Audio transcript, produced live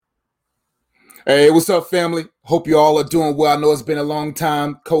Hey, what's up, family? Hope you all are doing well. I know it's been a long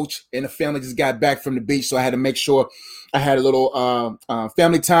time. Coach and the family just got back from the beach, so I had to make sure I had a little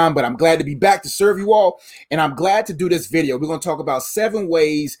family time, but I'm glad to be back to serve you all, and I'm glad to do this video. We're going to talk about 7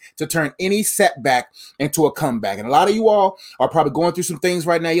 ways to turn any setback into a comeback. And a lot of you all are probably going through some things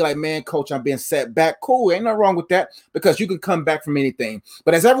right now. You're like, man, Coach, I'm being set back. Cool, ain't nothing wrong with that because you can come back from anything.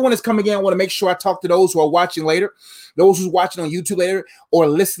 But as everyone is coming in, I want to make sure I talk to those who are watching later, those who's watching on YouTube later, or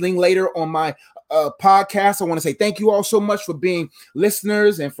listening later on my podcast. I want to say thank you all so much for being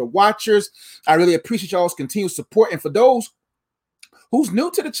listeners and for watchers. I really appreciate y'all's continued support. And for those who's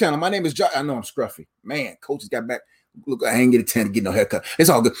new to the channel, my name is Josh. I know I'm scruffy. Man, Coach has got back. Look, I ain't get a 10 to get no haircut. It's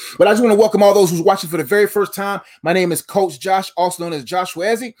all good. But I just want to welcome all those who's watching for the very first time. My name is Coach Josh, also known as Joshua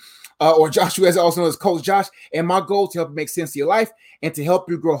Ezzy, or Joshua Ezzy, also known as Coach Josh. And my goal is to help you make sense of your life and to help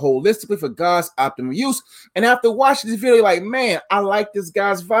you grow holistically for God's optimal use. And after watching this video, you're like, man, I like this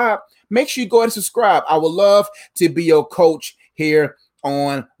guy's vibe. Make sure you go ahead and subscribe. I would love to be your coach here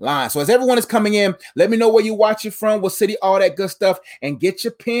online. So as everyone is coming in, let me know where you're watching from, what city, all that good stuff, and get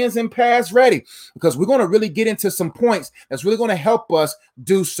your pens and pads ready because we're going to really get into some points that's really going to help us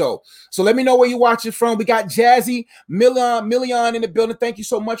do so. So let me know where you're watching from. We got Jazzy Million in the building. Thank you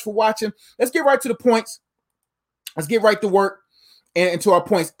so much for watching. Let's get right to the points. Let's get right to work and to our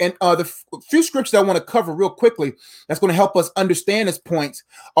points. And the few scriptures I want to cover real quickly that's going to help us understand these points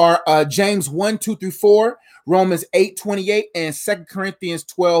are James 1:2-4, Romans 8:28, and 2 Corinthians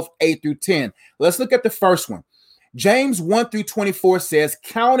 12:8-10. Let's look at the first one. James 1-24 says,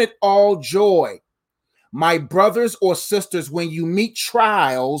 "Count it all joy, my brothers or sisters, when you meet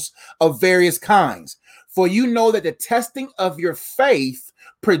trials of various kinds. For you know that the testing of your faith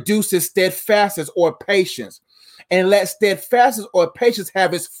produces steadfastness or patience. And let steadfastness or patience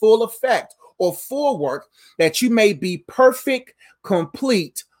have its full effect or full work, that you may be perfect,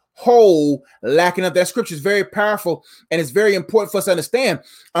 complete, whole, lacking of." That scripture is very powerful and it's very important for us to understand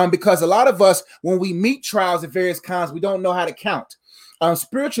because a lot of us, when we meet trials of various kinds, we don't know how to count.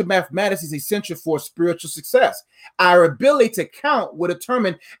 Spiritual mathematics is essential for spiritual success. Our ability to count will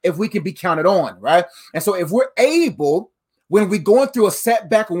determine if we can be counted on, right? And so if we're able, when we're going through a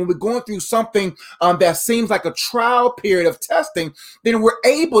setback or when we're going through something that seems like a trial period of testing, then we're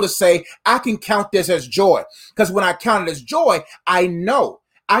able to say, I can count this as joy. Because when I count it as joy, I know.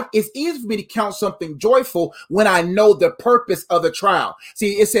 It's easy for me to count something joyful when I know the purpose of the trial.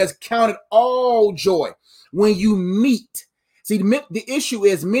 See, it says count it all joy when you meet. See, the issue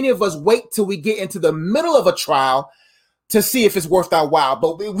is many of us wait till we get into the middle of a trial to see if it's worth our while.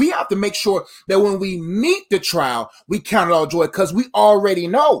 But we have to make sure that when we meet the trial, we count it all joy because we already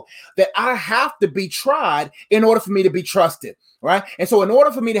know that I have to be tried in order for me to be trusted, right? And so in order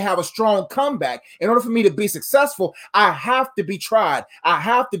for me to have a strong comeback, in order for me to be successful, I have to be tried. I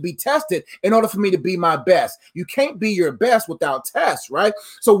have to be tested in order for me to be my best. You can't be your best without tests, right?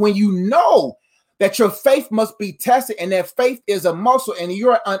 So when you know that your faith must be tested and that faith is a muscle and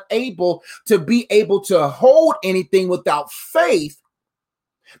you're unable to be able to hold anything without faith,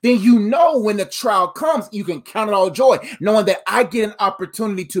 then you know when the trial comes, you can count it all joy, knowing that I get an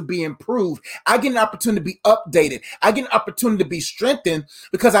opportunity to be improved. I get an opportunity to be updated. I get an opportunity to be strengthened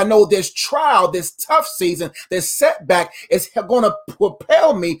because I know this trial, this tough season, this setback is going to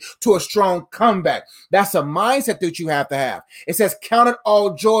propel me to a strong comeback. That's a mindset that you have to have. It says, count it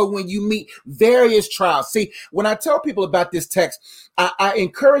all joy when you meet various trials. See, when I tell people about this text, I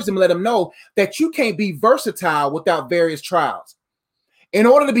encourage them, let them know that you can't be versatile without various trials. In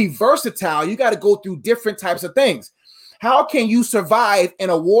order to be versatile, you got to go through different types of things. How can you survive in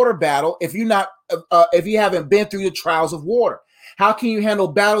a water battle if you haven't been through the trials of water? How can you handle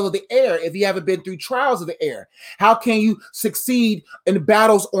battles of the air if you haven't been through trials of the air? How can you succeed in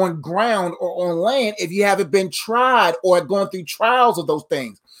battles on ground or on land if you haven't been tried or gone through trials of those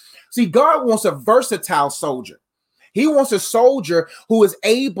things? See, God wants a versatile soldier. He wants a soldier who is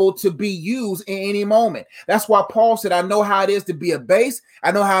able to be used in any moment. That's why Paul said, I know how it is to be abased.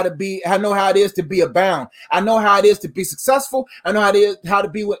 I know how it is to be abound. I know how it is to be successful. I know how to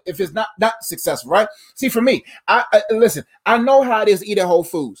be if it's not successful, right? See, for me, listen, I know how it is to eat at Whole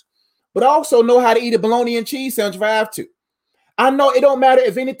Foods, but I also know how to eat a bologna and cheese sandwich if I have to. I know it don't matter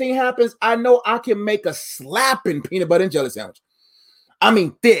if anything happens. I know I can make a slapping peanut butter and jelly sandwich. I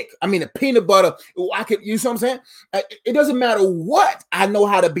mean, thick. I mean, the peanut butter. You know what I'm saying? It doesn't matter what. I know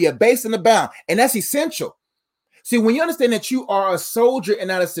how to be a base and a bound. And that's essential. See, when you understand that you are a soldier and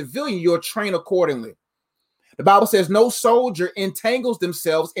not a civilian, you're trained accordingly. The Bible says no soldier entangles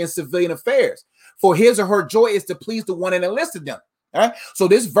themselves in civilian affairs, for his or her joy is to please the one that enlisted them. All right. So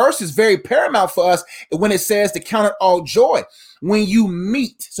this verse is very paramount for us when it says to count it all joy when you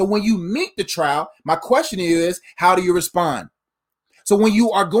meet. So when you meet the trial, my question is, how do you respond? So when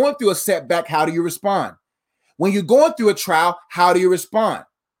you are going through a setback, how do you respond? When you're going through a trial, how do you respond?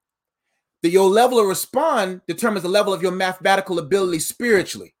 Your level of respond determines the level of your mathematical ability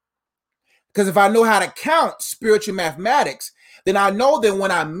spiritually. Because if I know how to count spiritual mathematics, then I know that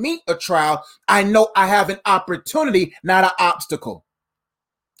when I meet a trial, I know I have an opportunity, not an obstacle.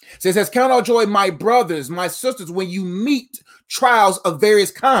 So it says, count all joy, my brothers, my sisters, when you meet trials of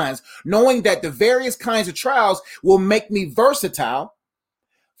various kinds, knowing that the various kinds of trials will make me versatile.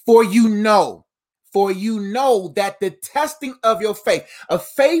 For you know that the testing of your faith, a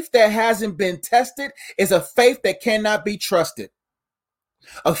faith that hasn't been tested, is a faith that cannot be trusted.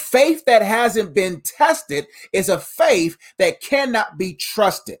 A faith that hasn't been tested is a faith that cannot be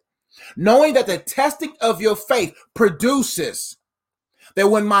trusted. Knowing that the testing of your faith produces, that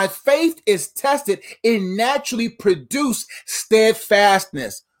when my faith is tested, it naturally produces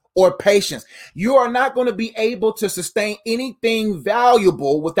steadfastness or patience. You are not going to be able to sustain anything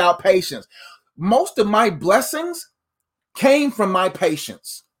valuable without patience. Most of my blessings came from my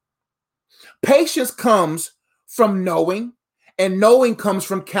patience. Patience comes from knowing, and knowing comes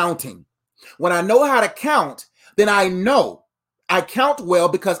from counting. When I know how to count, then I know. I count well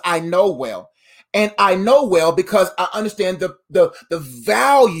because I know well. And I know well because I understand the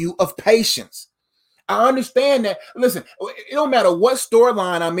value of patience. I understand that. Listen, it don't matter what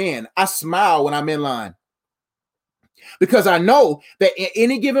storyline I'm in. I smile when I'm in line because I know that at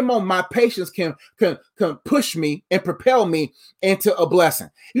any given moment, my patience can push me and propel me into a blessing.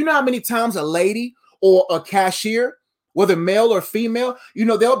 You know how many times a lady or a cashier, whether male or female,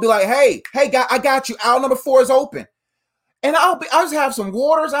 they'll be like, hey, guy, I got you. Aisle number 4 is open. And I'll just have some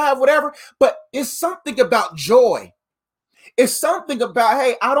waters, I have whatever, but it's something about joy. It's something about,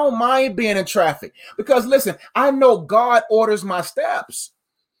 hey, I don't mind being in traffic because listen, I know God orders my steps.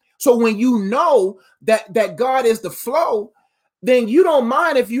 So when you know that God is the flow, then you don't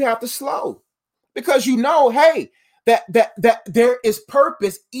mind if you have to slow because you know, hey, that there is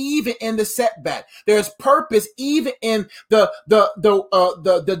purpose even in the setback. There's purpose even in the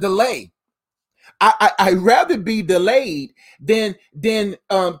delay. I'd rather be delayed than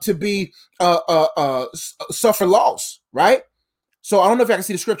to be suffer loss, right? So I don't know if I can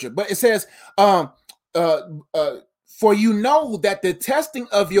see the scripture, but it says, for you know that the testing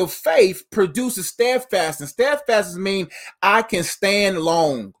of your faith produces steadfastness. Steadfastness mean I can stand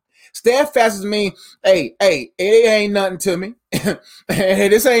long. Steadfastness mean, hey, it ain't nothing to me. Hey,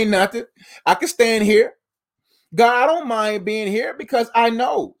 this ain't nothing. I can stand here. God, I don't mind being here because I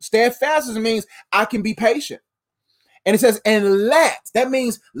know. Steadfastness means I can be patient. And it says, and let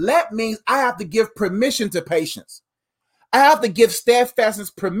means I have to give permission to patience. I have to give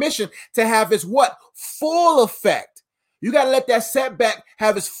steadfastness permission to have its what? Full effect. You got to let that setback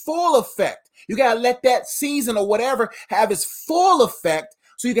have its full effect. You got to let that season or whatever have its full effect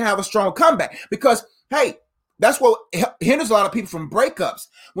so you can have a strong comeback. Because, hey, that's what hinders a lot of people from breakups.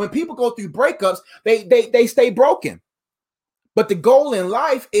 When people go through breakups, they stay broken. But the goal in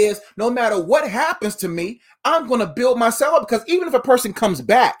life is no matter what happens to me, I'm going to build myself up because even if a person comes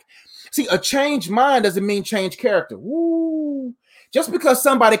back, see, a changed mind doesn't mean change character. Woo. Just because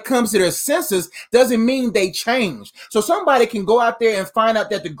somebody comes to their senses doesn't mean they change. So somebody can go out there and find out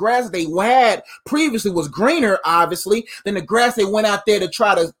that the grass they had previously was greener, obviously, than the grass they went out there to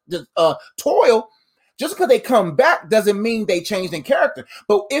try to toil. Just because they come back doesn't mean they changed in character.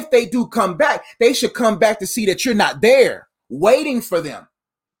 But if they do come back, they should come back to see that you're not there waiting for them.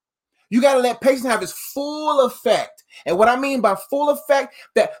 You got to let patience have its full effect. And what I mean by full effect,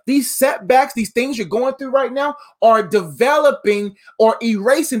 that these setbacks, these things you're going through right now are developing or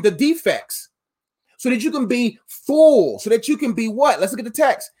erasing the defects so that you can be full, so that you can be what? Let's look at the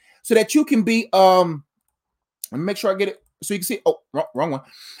text. So that you can be, let me make sure I get it so you can see. Oh, wrong one.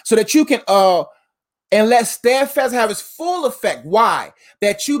 So that you can, and let steadfast have its full effect. Why?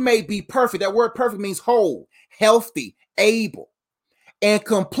 That you may be perfect. That word perfect means whole, healthy, able, and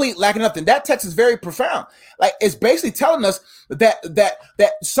complete, lacking nothing. That text is very profound. Like it's basically telling us that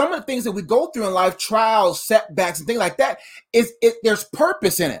some of the things that we go through in life, trials, setbacks, and things like that, there's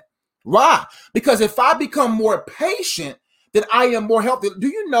purpose in it. Why? Because if I become more patient, then I am more healthy. Do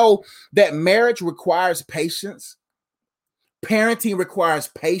you know that marriage requires patience? Parenting requires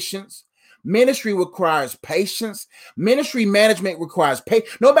patience. Ministry requires patience. Ministry management requires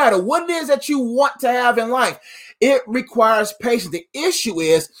patience. No matter what it is that you want to have in life, it requires patience. The issue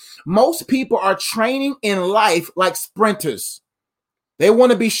is most people are training in life like sprinters. They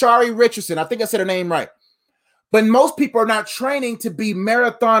want to be Shari Richardson. I think I said her name right. But most people are not training to be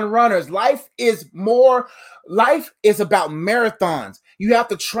marathon runners. Life is about marathons. You have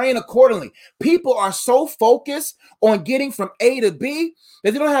to train accordingly. People are so focused on getting from A to B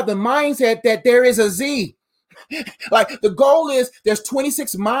that they don't have the mindset that there is a Z. Like the goal is there's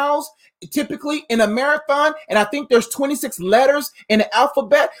 26 miles typically in a marathon, and I think there's 26 letters in the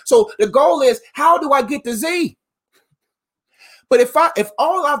alphabet. So the goal is, how do I get to Z? But if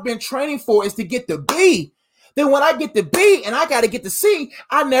all I've been training for is to get to B, then when I get to B and I got to get to C,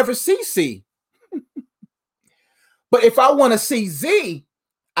 I never see C. But if I want to see Z,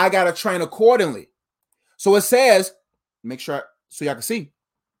 I got to train accordingly. So it says, make sure so y'all can see.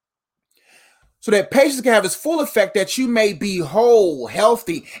 So that patience can have its full effect, that you may be whole,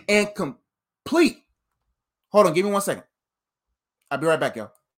 healthy, and complete. Hold on, give me 1 second. I'll be right back,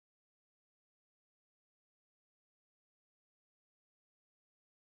 y'all.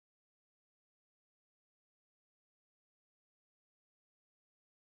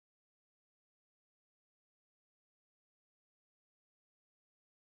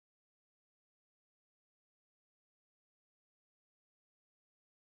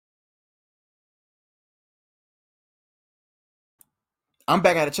 I'm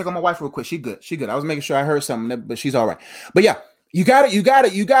back. I had to check on my wife real quick. She good. She good. I was making sure I heard something, but she's all right. But yeah, you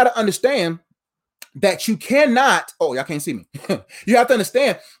gotta understand that you cannot. Oh, y'all can't see me. You have to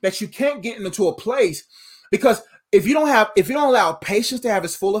understand that you can't get into a place, because if you don't allow patience to have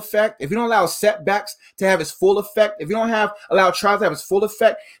its full effect, if you don't allow setbacks to have its full effect, if you don't allow trials to have its full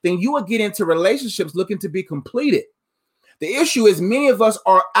effect, then you will get into relationships looking to be completed. The issue is many of us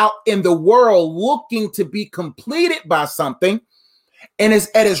are out in the world looking to be completed by something, and it's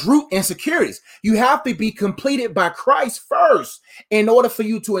at its root insecurities. You have to be completed by Christ first in order for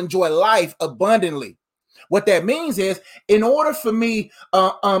you to enjoy life abundantly. What that means is, in order for me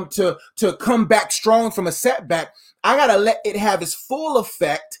to come back strong from a setback, I gotta let it have its full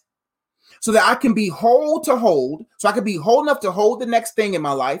effect, so that I can be whole to hold, so I can be whole enough to hold the next thing in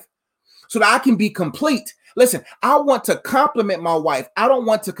my life, so that I can be complete. Listen, I want to compliment my wife. I don't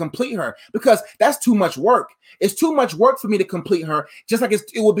want to complete her, because that's too much work. It's too much work for me to complete her, just like it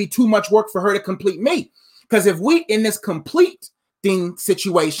will be too much work for her to complete me. Because if we in this complete thing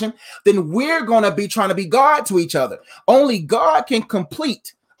situation, then we're going to be trying to be God to each other. Only God can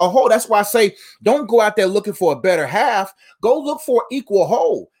complete a whole. That's why I say, don't go out there looking for a better half. Go look for equal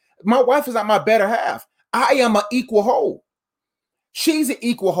whole. My wife is not my better half. I am an equal whole. She's an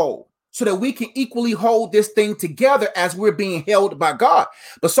equal whole, so that we can equally hold this thing together as we're being held by God.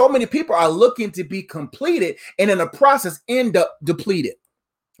 But so many people are looking to be completed, and in the process end up depleted,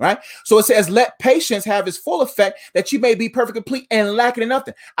 right? So it says, let patience have its full effect, that you may be perfect, complete, and lacking in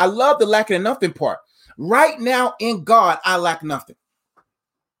nothing. I love the lacking in nothing part. Right now in God, I lack nothing.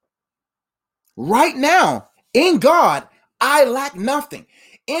 Right now in God, I lack nothing.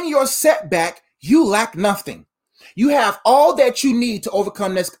 In your setback, you lack nothing. You have all that you need to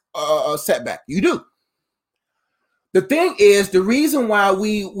overcome this setback. You do. The thing is, the reason why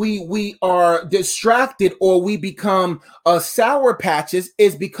we are distracted, or we become sour patches,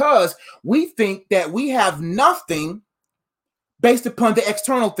 is because we think that we have nothing based upon the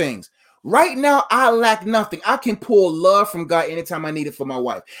external things. Right now, I lack nothing. I can pull love from God anytime I need it for my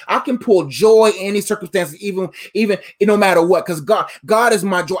wife. I can pull joy in any circumstances, even no matter what, because God is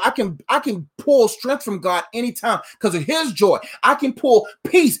my joy. I can pull strength from God anytime because of His joy. I can pull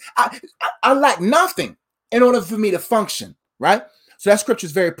peace. I lack nothing in order for me to function, right? So that scripture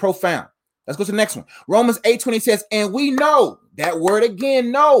is very profound. Let's go to the next one. Romans 8:20 says, and we know, that word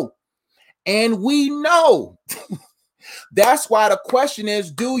again, know, and we know. That's why the question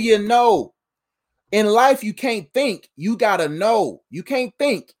is, do you know? In life, you can't think. You got to know. You can't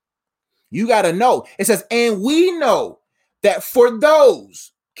think. You got to know. It says, and we know that for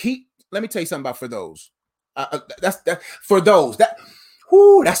those, let me tell you something about for those. That's for those.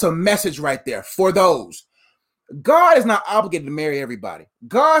 That's a message right there. For those. God is not obligated to marry everybody.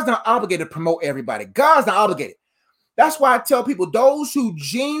 God's not obligated to promote everybody. God's not obligated. That's why I tell people, those who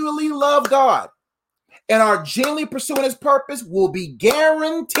genuinely love God and are genuinely pursuing His purpose will be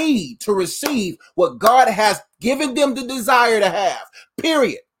guaranteed to receive what God has given them the desire to have,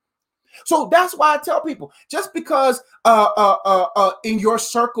 period. So that's why I tell people, just because in your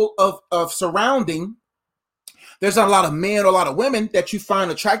circle of surrounding, there's not a lot of men or a lot of women that you find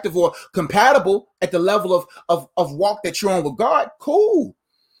attractive or compatible at the level of walk that you're on with God, cool.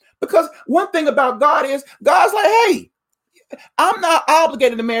 Because one thing about God is, God's like, hey, I'm not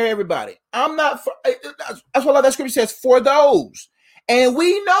obligated to marry everybody. I'm not. That's what that scripture says, for those. And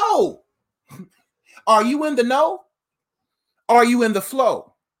we know. Are you in the know? Are you in the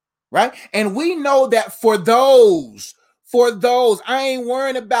flow? right? And we know that for those, I ain't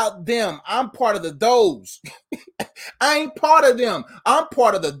worrying about them. I'm part of the those. I ain't part of them. I'm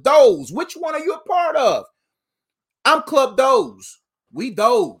part of the those. Which one are you a part of? I'm Club Those. We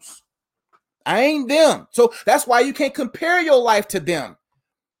those. I ain't them. So that's why you can't compare your life to them.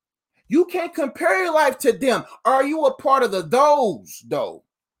 You can't compare your life to them. Are you a part of the those, though?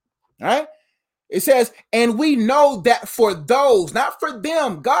 All right? It says, and we know that for those, not for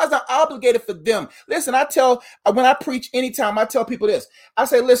them. God's not obligated for them. Listen, when I preach anytime, I tell people this. I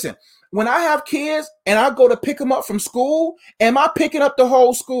say, listen, when I have kids and I go to pick them up from school, am I picking up the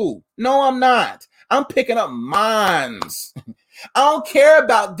whole school? No, I'm not. I'm picking up mines. I don't care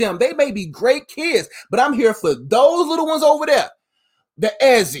about them. They may be great kids, but I'm here for those little ones over there, the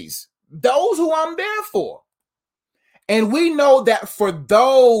Ezzies, those who I'm there for. And we know that for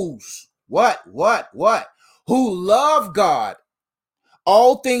those, who love God,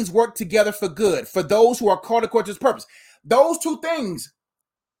 all things work together for good, for those who are called according to his purpose. Those two things.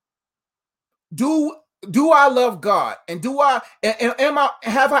 Do I love God? And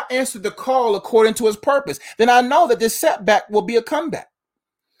have I answered the call according to his purpose? Then I know that this setback will be a comeback.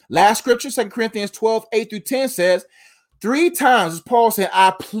 Last scripture, 2 Corinthians 12, 8 through 10 says, 3 times, as Paul said,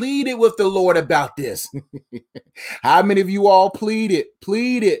 I pleaded with the Lord about this. How many of you all pleaded?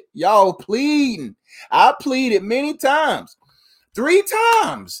 Y'all pleading. I pleaded many times. 3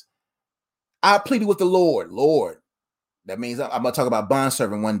 times I pleaded with the Lord. Lord. That means I'm going to talk about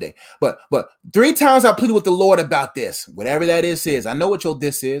bondservant one day. But 3 times I pleaded with the Lord about this. Whatever that is. I know what your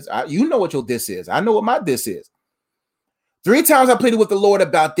this is. You know what your this is. I know what my this is. 3 times I pleaded with the Lord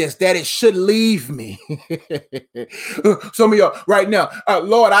about this, that it should leave me. Some of y'all right now,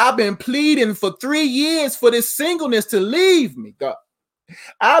 Lord, I've been pleading for 3 years for this singleness to leave me. God,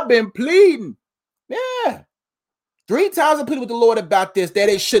 I've been pleading. Yeah. 3 times I pleaded with the Lord about this, that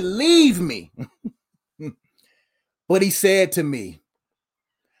it should leave me. But he said to me,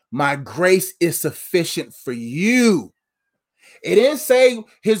 my grace is sufficient for you. It didn't say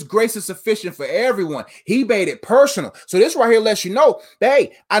his grace is sufficient for everyone. He made it personal. So this right here lets you know,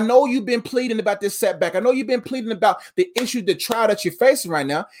 hey, I know you've been pleading about this setback. I know you've been pleading about the issue, the trial that you're facing right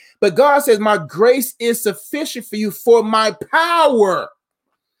now. But God says, my grace is sufficient for you, for my power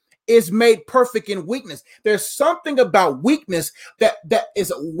is made perfect in weakness. There's something about weakness that is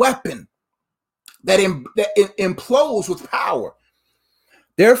a weapon that implodes with power.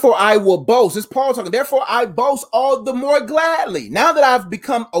 Therefore, I will boast. This is Paul talking. Therefore, I boast all the more gladly. Now that I've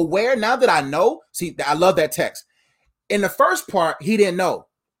become aware, now that I know. See, I love that text. In the first part, he didn't know.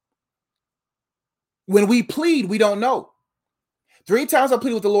 When we plead, we don't know. 3 times I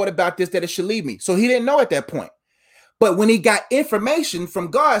pleaded with the Lord about this, that it should leave me. So he didn't know at that point. But when he got information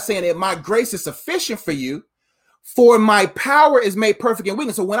from God saying that my grace is sufficient for you, for my power is made perfect in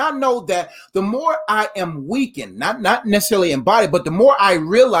weakness. So when I know that the more I am weakened, not necessarily in body, but the more I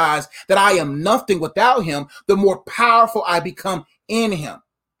realize that I am nothing without him, the more powerful I become in him.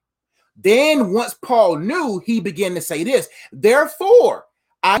 Then once Paul knew, he began to say this, therefore,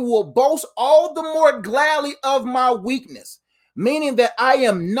 I will boast all the more gladly of my weakness, meaning that I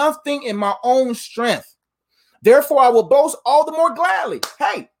am nothing in my own strength. Therefore, I will boast all the more gladly.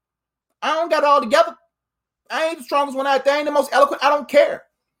 Hey, I don't got it all together. I ain't the strongest one out there. I ain't the most eloquent. I don't care.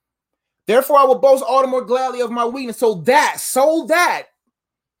 Therefore, I will boast all the more gladly of my weakness, so that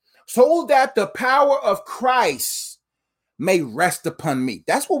the power of Christ may rest upon me.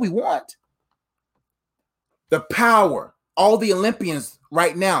 That's what we want. The power. All the Olympians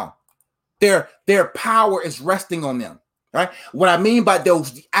right now, their power is resting on them. Right? What I mean by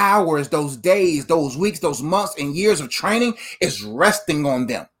those hours, those days, those weeks, those months, and years of training is resting on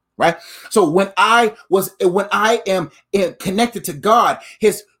them. Right. So when I am connected to God,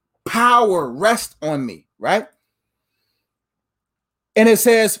 his power rests on me. Right. And it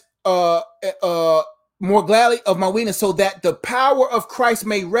says, more gladly of my weakness, so that the power of Christ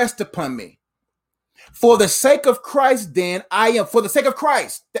may rest upon me. For the sake of Christ, then for the sake of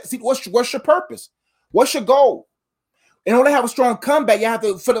Christ. See, what's your purpose? What's your goal? In order to have a strong comeback, you have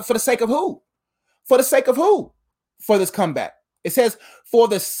to, for the sake of who? For the sake of who? For this comeback. It says, for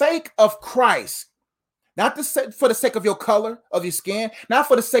the sake of Christ, not for the sake of your color, of your skin, not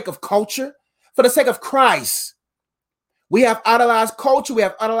for the sake of culture, for the sake of Christ. We have idolized culture. We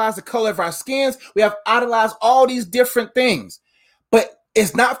have idolized the color of our skins. We have idolized all these different things. But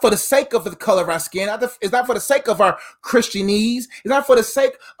it's not for the sake of the color of our skin. It's not for the sake of our Christianese. It's not for the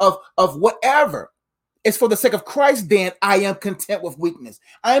sake of whatever. It's for the sake of Christ, then I am content with weakness.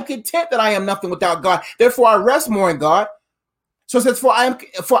 I am content that I am nothing without God. Therefore, I rest more in God. So it says, for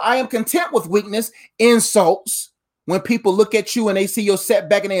I am content with weakness, insults, When people look at you and they see your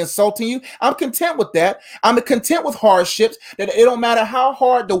setback and they insulting you, I'm content with that. I'm content with hardships, that it don't matter how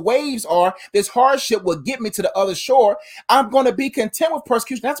hard the waves are, this hardship will get me to the other shore. I'm going to be content with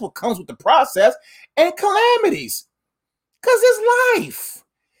persecution. That's what comes with the process, and calamities, because it's life.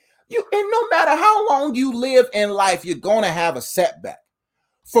 And no matter how long you live in life, you're going to have a setback.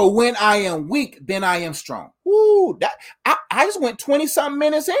 For when I am weak, then I am strong. Ooh, I just went 20-something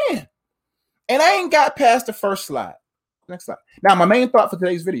minutes in, and I ain't got past the first slide. Next slide. Now, my main thought for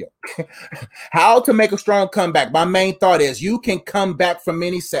today's video, how to make a strong comeback. My main thought is you can come back from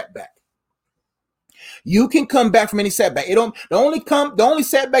any setback. You can come back from any setback. The only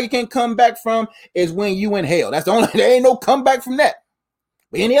setback you can't come back from is when you in hell. That's the only, there ain't no comeback from that.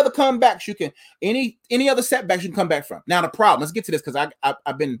 But any other comebacks you can, any other setbacks you can come back from. Now the problem, let's get to this because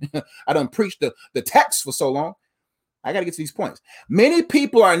I've been I done preached the text for so long. I got to get to these points. Many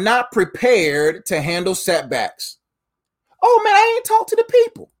people are not prepared to handle setbacks. Oh man, I ain't talked to the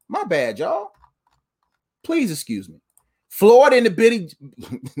people. My bad, y'all. Please excuse me. Florida in the bitty.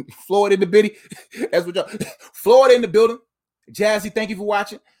 Florida in the bitty. That's what y'all. Florida in the building. Jazzy, thank you for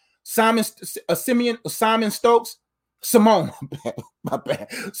watching. Simon Stokes. Simone, my bad.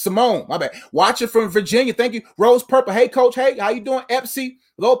 Simone, my bad. Watching from Virginia, thank you. Rose Purple, hey coach, hey, how you doing? Epsy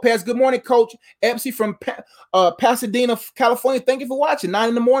Lopez, good morning, coach. Epsy from Pasadena, California, thank you for watching.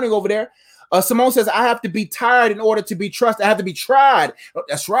 9 a.m. over there. Simone says, I have to be tired in order to be trusted. I have to be tried.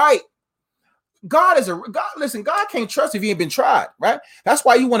 That's right. God. Listen, God can't trust if he ain't been tried, right? That's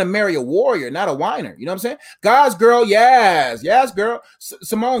why you want to marry a warrior, not a whiner. You know what I'm saying? God's girl, yes, girl.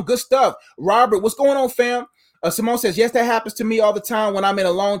 Simone, good stuff. Robert, what's going on, fam? Simone says, yes, that happens to me all the time when I'm in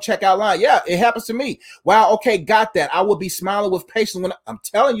a long checkout line. Yeah, it happens to me. Wow, okay, got that. I will be smiling with patience when I'm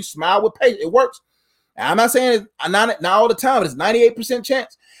telling you, smile with patience. It works. I'm not saying it's not all the time, but it's 98%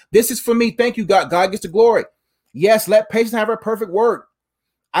 chance. This is for me. Thank you, God. God gets the glory. Yes, let patience have her perfect word.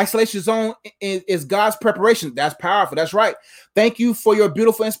 Isolation zone is God's preparation. That's powerful. That's right. Thank you for your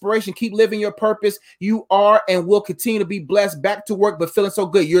beautiful inspiration. Keep living your purpose. You are and will continue to be blessed. Back to work, but feeling so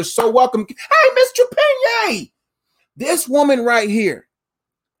good. You're so welcome. Hey, Mr. Pinier. This woman right here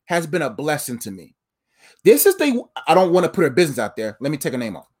has been a blessing to me. This is I don't want to put her business out there. Let me take her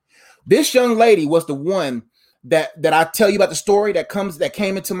name off. This young lady was the one that I tell you about the story that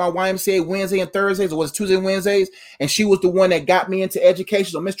came into my YMCA Wednesday and Thursdays, or was it Tuesday and Wednesdays, and she was the one that got me into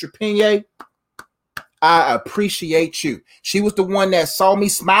education. So Mr. Pinier, I appreciate you. She was the one that saw me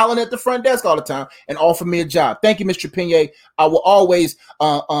smiling at the front desk all the time and offered me a job. Thank you, Mr. Pinier. I will always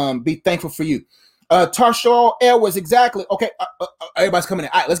be thankful for you. Tarshaw Edwards, exactly. Okay, everybody's coming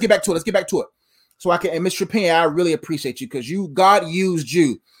in. All right, let's get back to it. So I can, and Mr. Pinier, I really appreciate you because God used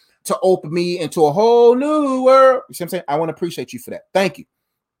you to open me into a whole new world. You see what I'm saying? I want to appreciate you for that. Thank you.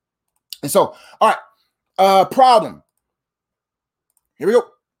 And so, all right, problem. Here we go.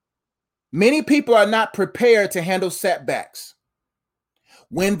 Many people are not prepared to handle setbacks.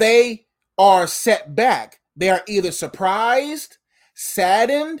 When they are set back, they are either surprised,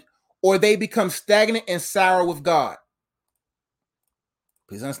 saddened, or they become stagnant and sour with God.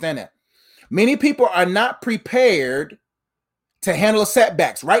 Please understand that. Many people are not prepared to handle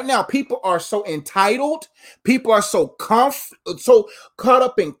setbacks. Right now, people are so entitled. People are so caught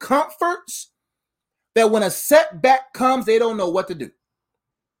up in comforts that when a setback comes, they don't know what to do.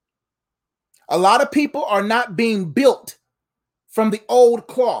 A lot of people are not being built from the old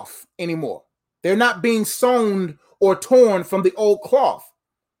cloth anymore. They're not being sewn or torn from the old cloth,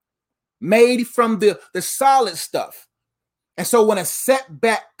 made from the solid stuff. And so when a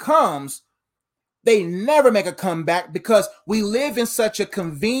setback comes, they never make a comeback because we live in such a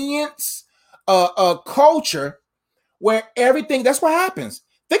convenience culture where everything, that's what happens.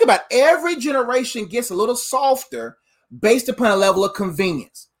 Think about it. Every generation gets a little softer based upon a level of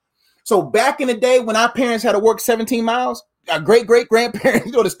convenience. So back in the day when our parents had to work 17 miles, our great-great-grandparents,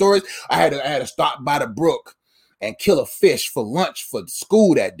 you know the stories, I had to stop by the brook and kill a fish for lunch for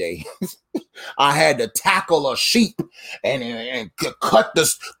school that day. I had to tackle a sheep and cut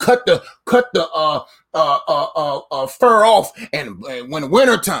the fur off, and when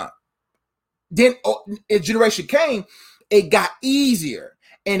wintertime. Then a generation came, it got easier,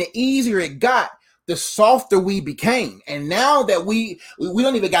 and the easier it got, the softer we became. And now that we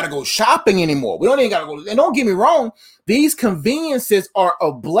don't even got to go shopping anymore. We don't even got to go. And don't get me wrong, these conveniences are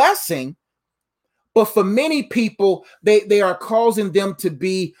a blessing. But for many people, they are causing them to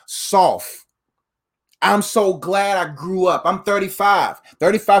be soft. I'm so glad I grew up. I'm 35.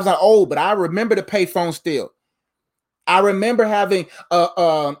 35 is not old, but I remember the payphone still. I remember having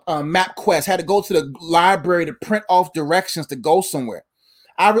a MapQuest. Had to go to the library to print off directions to go somewhere.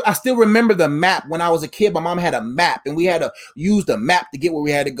 I still remember the map when I was a kid. My mom had a map, and we had to use the map to get where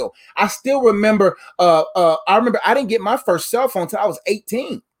we had to go. I still remember. I remember I didn't get my first cell phone until I was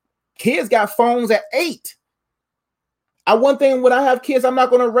 18. Kids got phones at 8. One thing when I have kids, I'm not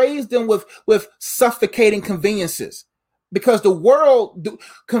going to raise them with suffocating conveniences, because the world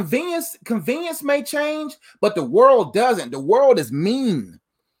convenience may change, but the world doesn't. The world is mean.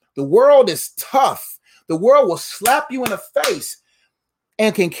 The world is tough. The world will slap you in the face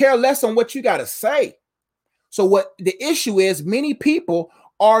and can care less on what you got to say. So what the issue is, many people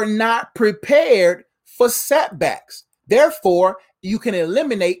are not prepared for setbacks. Therefore, you can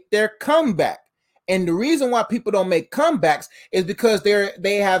eliminate their comeback. And the reason why people don't make comebacks is because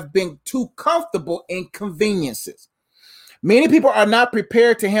they have been too comfortable in conveniences. Many people are not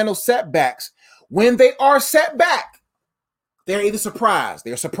prepared to handle setbacks. When they are set back, they're either surprised.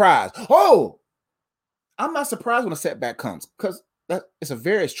 They're surprised. Oh, I'm not surprised when a setback comes, because it's a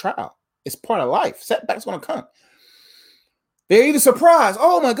various trial. It's part of life. Setback's going to come. They're either surprised.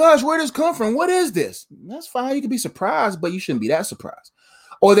 Oh my gosh, where did this come from? What is this? That's fine. You can be surprised, but you shouldn't be that surprised.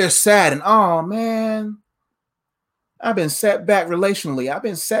 Or they're sad and, oh man, I've been set back relationally. I've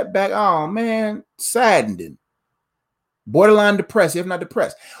been set back. Oh man, saddened. Borderline depressed, if not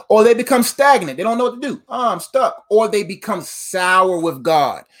depressed. Or they become stagnant. They don't know what to do. Oh, I'm stuck. Or they become sour with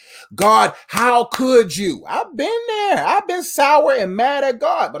God. God, how could you? I've been there. I've been sour and mad at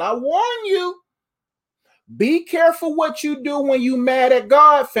God. But I warn you, be careful what you do when you mad at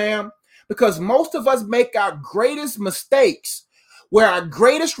God, fam. Because most of us make our greatest mistakes. Where our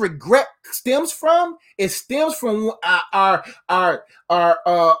greatest regret stems from, it stems from our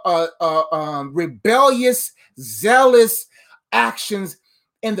rebellious, zealous actions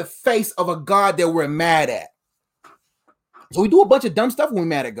in the face of a God that we're mad at. So we do a bunch of dumb stuff when we're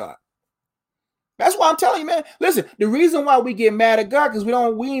mad at God. That's why I'm telling you, man. Listen, the reason why we get mad at God because we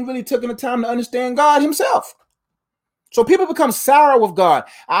ain't really taking the time to understand God himself. So people become sour with God.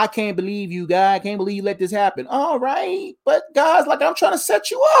 I can't believe you, God. I can't believe you let this happen. All right. But God's like, I'm trying to set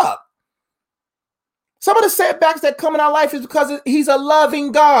you up. Some of the setbacks that come in our life is because he's a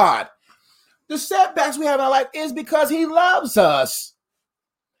loving God. The setbacks we have in our life is because he loves us.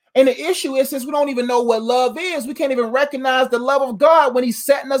 And the issue is, since we don't even know what love is, we can't even recognize the love of God when he's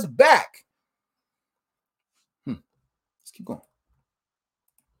setting us back. Let's keep going.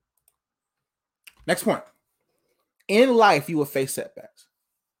 Next point. In life, you will face setbacks.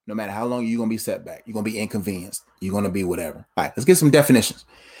 No matter how long you're going to be set back. You're going to be inconvenienced. You're going to be whatever. All right, let's get some definitions.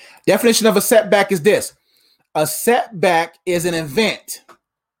 Definition of a setback is this. A setback is an event,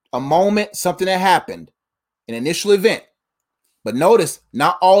 a moment, something that happened, an initial event. But notice,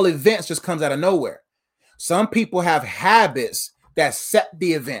 not all events just comes out of nowhere. Some people have habits that set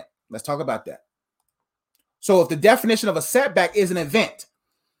the event. Let's talk about that. So if the definition of a setback is an event,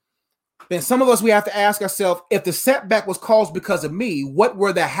 then some of us, we have to ask ourselves, if the setback was caused because of me, what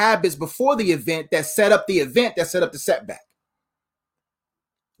were the habits before the event that set up the setback?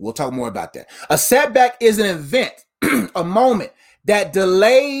 We'll talk more about that. A setback is an event, a moment that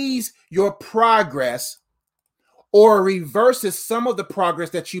delays your progress or reverses some of the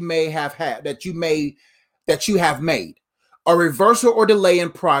progress that you may have had, that you have made. A reversal or delay in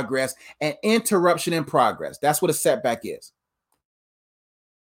progress, an interruption in progress. That's what a setback is.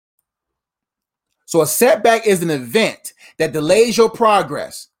 So a setback is an event that delays your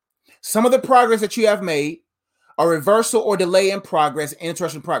progress. Some of the progress that you have made, a reversal or delay in progress,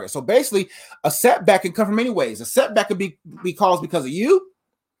 interruption in progress. So basically, a setback can come from many ways. A setback could be caused because of you.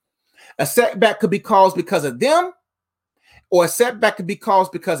 A setback could be caused because of them. Or a setback could be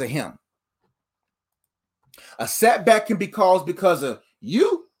caused because of him. A setback can be caused because of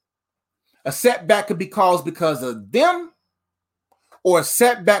you. A setback could be caused because of them. Or a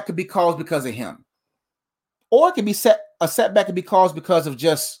setback could be caused because of him. Or it could be a setback could be caused because of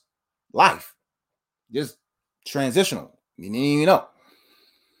just life, just transitional. You didn't even know.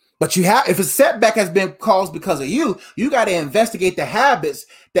 But if a setback has been caused because of you, you got to investigate the habits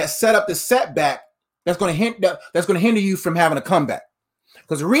that set up the setback that's going to hinder you from having a comeback.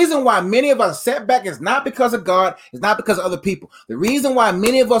 Because the reason why many of us setback is not because of God, it's not because of other people. The reason why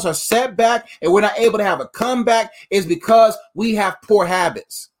many of us are set back and we're not able to have a comeback is because we have poor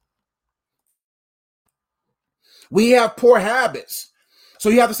habits. We have poor habits. So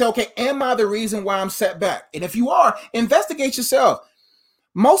you have to say, okay, am I the reason why I'm set back? And if you are, investigate yourself.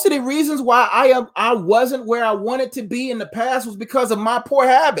 Most of the reasons why I wasn't where I wanted to be in the past was because of my poor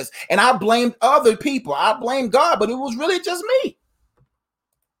habits. And I blamed other people. I blamed God, but it was really just me.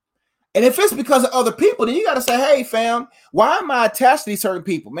 And if it's because of other people, then you got to say, hey, fam, why am I attached to these certain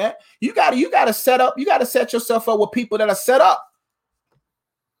people, man? You got to set yourself up with people that are set up.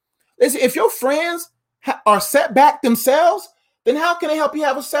 Listen, if your friends are set back themselves, then how can they help you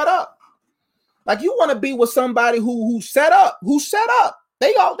have a set up? Like, you want to be with somebody who set up.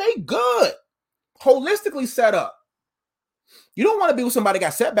 They good, holistically set up. You don't want to be with somebody that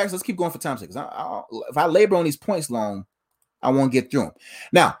got setbacks. Let's keep going for time's sake. If I labor on these points long, I won't get through them.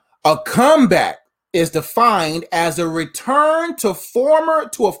 Now, a comeback is defined as a return to a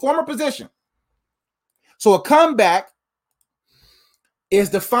former position. So a comeback is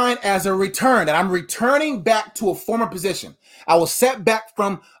defined as a return, that I'm returning back to a former position. I was set back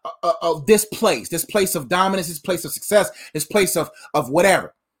from this place of dominance, this place of success, this place of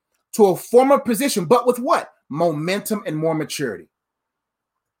whatever, to a former position, but with what? Momentum and more maturity.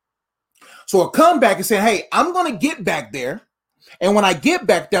 So a comeback is saying, hey, I'm going to get back there. And when I get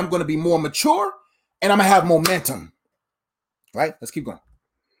back there, I'm going to be more mature and I'm going to have momentum. Right? Let's keep going.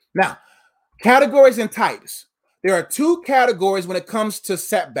 Now, categories and types. There are 2 categories when it comes to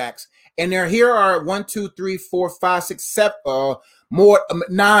setbacks. And here are 1, 2, 3, 4, 5, 6, 7,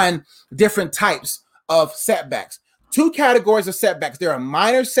 9 different types of setbacks. 2 categories of setbacks. There are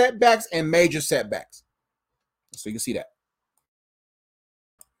minor setbacks and major setbacks. So you can see that.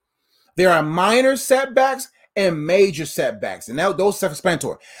 There are minor setbacks and major setbacks. And now those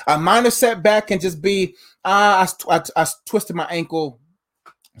self-explanatory. A minor setback can just be, I twisted my ankle,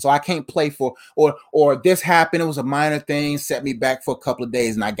 so I can't play for, or this happened. It was a minor thing, set me back for a couple of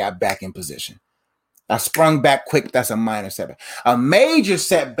days, and I got back in position. I sprung back quick. That's a minor setback. A major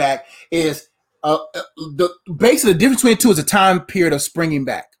setback is basically the difference between the two is a time period of springing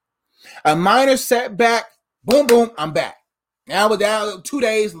back. A minor setback, boom, boom, I'm back. Now we're down 2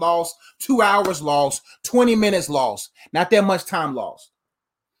 days lost, 2 hours lost, 20 minutes lost. Not that much time lost.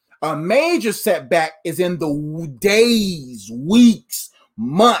 A major setback is in the days, weeks,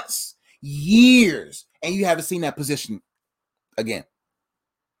 months, years, and you haven't seen that position again.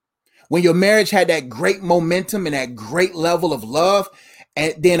 When your marriage had that great momentum and that great level of love,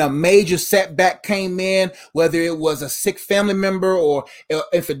 and then a major setback came in, whether it was a sick family member or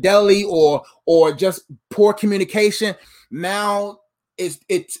infidelity or just poor communication, now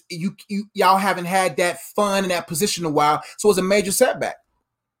y'all haven't had that fun in that position in a while, so it's a major setback.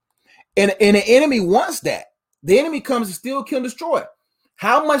 And the enemy wants that. The enemy comes to steal, kill, and destroy.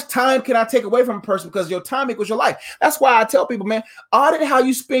 How much time can I take away from a person? Because your time equals your life. That's why I tell people, man, audit how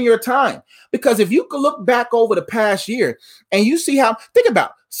you spend your time. Because if you could look back over the past year and you see how, think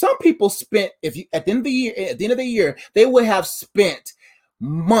about, some people spent, at the end of the year, they would have spent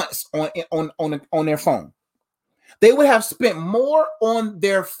months on their phone. They would have spent more on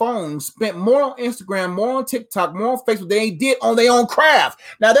their phone, spent more on Instagram, more on TikTok, more on Facebook than they did on their own craft.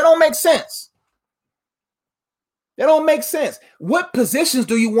 Now, that don't make sense. That don't make sense. What positions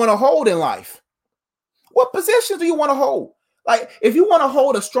do you want to hold in life? What positions do you want to hold? Like, if you want to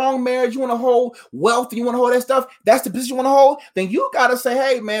hold a strong marriage, you want to hold wealth, you want to hold that stuff, that's the position you want to hold, then you got to say,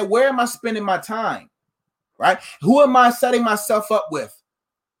 hey, man, where am I spending my time? Right? Who am I setting myself up with?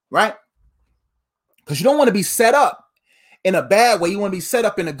 Right? Because you don't want to be set up in a bad way. You want to be set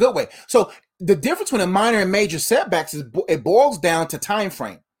up in a good way. So the difference between a minor and major setbacks is it boils down to time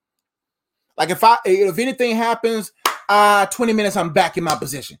frame. Like if anything happens, 20 minutes, I'm back in my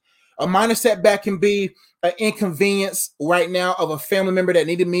position. A minor setback can be an inconvenience right now of a family member that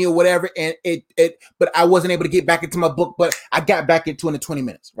needed me or whatever, and but I wasn't able to get back into my book, but I got back into it in 20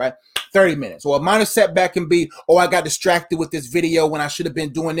 minutes, right? 30 minutes. Or a minor setback can be, I got distracted with this video when I should have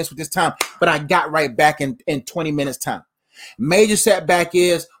been doing this with this time, but I got right back in 20 minutes time. Major setback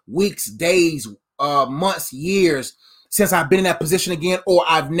is weeks, days, months, years since I've been in that position again, or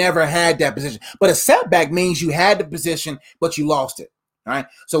I've never had that position. But a setback means you had the position, but you lost it. All right.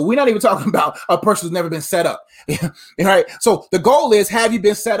 So we're not even talking about a person who's never been set up. All right. So the goal is, have you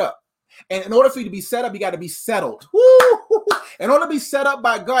been set up? And in order for you to be set up, you got to be settled. Woo! In order to be set up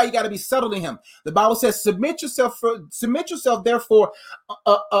by God, you got to be settled in Him. The Bible says, submit yourself therefore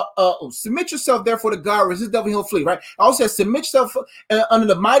to God, resist the devil, he'll flee. Right? It also says, submit yourself under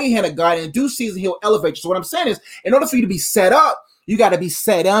the mighty hand of God, and in due season he'll elevate you. So what I'm saying is, in order for you to be set up, you got to be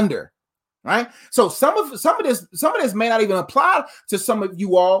set under. Right? So some of this may not even apply to some of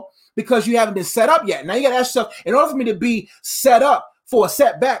you all because you haven't been set up yet. Now you got to ask yourself, in order for me to be set up for a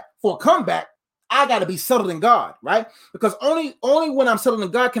setback, for a comeback, I got to be settled in God, right? Because only when I'm settled in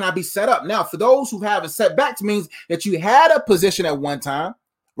God can I be set up. Now, for those who have setbacks, means that you had a position at one time,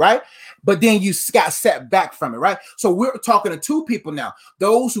 right? But then you got set back from it, right? So we're talking to two people now,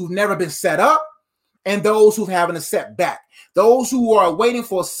 those who've never been set up and those who've having a setback. Those who are waiting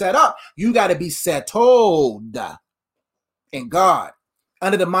for a set up, you got to be settled in God,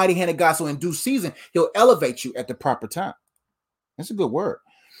 under the mighty hand of God. So in due season, he'll elevate you at the proper time. That's a good word.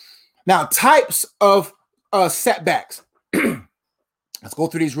 Now, types of setbacks. Let's go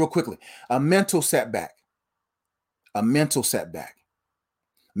through these real quickly. A mental setback. A mental setback.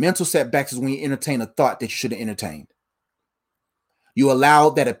 Mental setbacks is when you entertain a thought that you should have entertained. You allow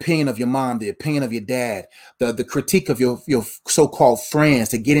that opinion of your mom, the opinion of your dad, the critique of your so-called friends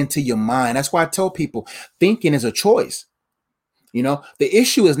to get into your mind. That's why I tell people thinking is a choice. You know, the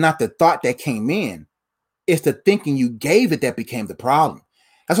issue is not the thought that came in. It's the thinking you gave it that became the problem.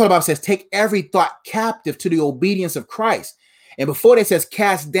 That's what the Bible says. Take every thought captive to the obedience of Christ. And before that says,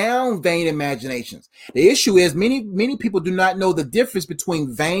 cast down vain imaginations. The issue is many people do not know the difference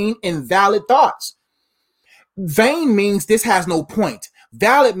between vain and valid thoughts. Vain means this has no point.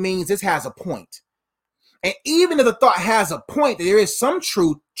 Valid means this has a point. And even if the thought has a point, there is some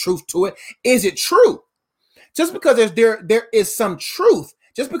truth to it. Is it true? Just because there is some truth,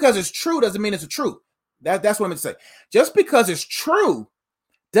 just because it's true doesn't mean it's the truth. That's what I'm going to say. Just because it's true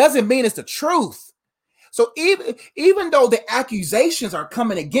doesn't mean it's the truth. So even though the accusations are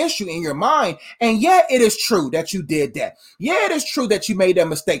coming against you in your mind, and yet it is true that you did that. Yeah, it is true that you made that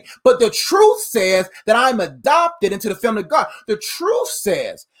mistake. But the truth says that I'm adopted into the family of God. The truth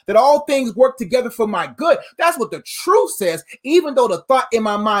says that all things work together for my good. That's what the truth says, even though the thought in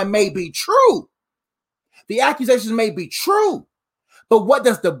my mind may be true. The accusations may be true. But what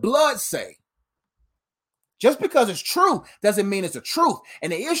does the blood say? Just because it's true doesn't mean it's the truth.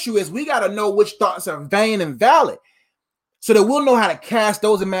 And the issue is we got to know which thoughts are vain and valid so that we'll know how to cast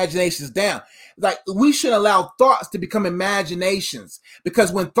those imaginations down. Like we should allow thoughts to become imaginations,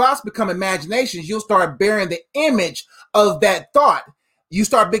 because when thoughts become imaginations, you'll start bearing the image of that thought. You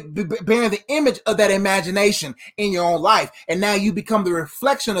start bearing the image of that imagination in your own life. And now you become the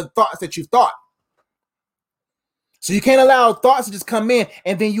reflection of thoughts that you thought. So you can't allow thoughts to just come in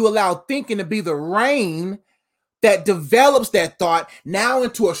and then you allow thinking to be the rain that develops that thought now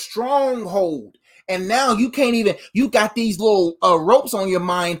into a stronghold. And now you can't even, you got these little ropes on your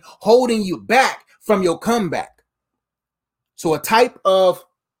mind holding you back from your comeback. So a type of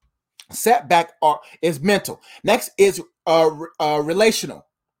setback is mental. Next is relational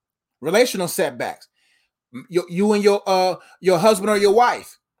setbacks. You and your husband or your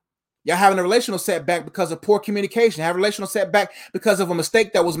wife. Y'all having a relational setback because of poor communication. Have a relational setback because of a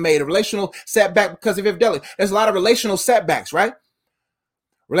mistake that was made. A relational setback because of infidelity. There's a lot of relational setbacks, right?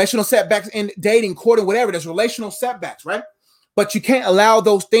 Relational setbacks in dating, courting, whatever. There's relational setbacks, right? But you can't allow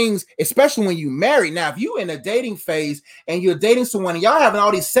those things, especially when you marry. Now, if you're in a dating phase and you're dating someone and y'all having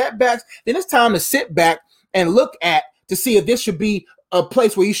all these setbacks, then it's time to sit back and look at to see if this should be a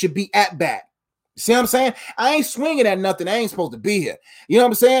place where you should be at bat. See what I'm saying? I ain't swinging at nothing. I ain't supposed to be here. You know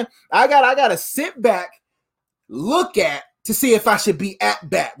what I'm saying? I got to sit back, look at to see if I should be at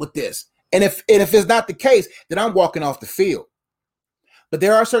bat with this. And if it's not the case, then I'm walking off the field. But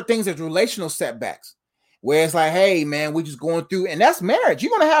there are certain things as relational setbacks where it's like, hey, man, we're just going through. And that's marriage.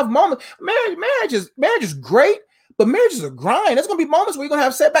 You're going to have moments. Marriage is great. But marriage is a grind. There's going to be moments where you're going to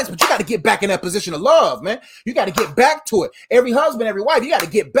have setbacks, but you got to get back in that position of love, man. You got to get back to it. Every husband, every wife, you got to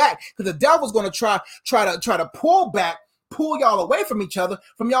get back because the devil's going to try to pull y'all away from each other,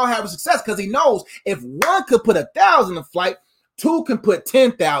 from y'all having success, because he knows if one could put 1,000 in flight, two can put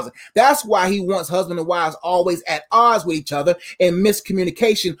 10,000. That's why he wants husband and wives always at odds with each other and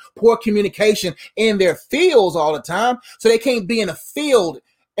miscommunication, poor communication in their fields all the time, so they can't be in a field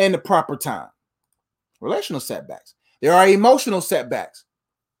in the proper time. Relational setbacks. There are emotional setbacks.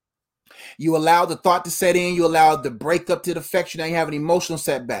 You allow the thought to set in. You allow the breakup to affect you. Now you have an emotional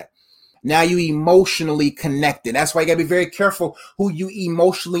setback. Now you emotionally connected. That's why you got to be very careful who you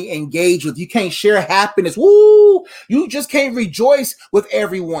emotionally engage with. You can't share happiness. Woo! You just can't rejoice with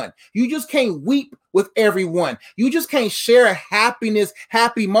everyone. You just can't weep with everyone. You just can't share happiness,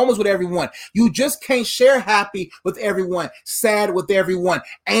 happy moments with everyone. You just can't share happy with everyone, sad with everyone,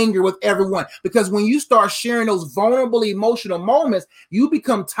 anger with everyone. Because when you start sharing those vulnerable emotional moments, you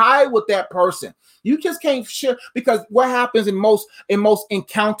become tied with that person. You just can't share, because what happens in most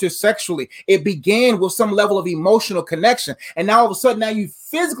encounters sexually, it began with some level of emotional connection. And now all of a sudden, now you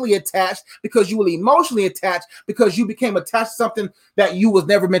physically attached because you were emotionally attached because you became attached to something that you was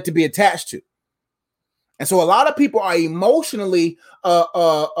never meant to be attached to. And so a lot of people are emotionally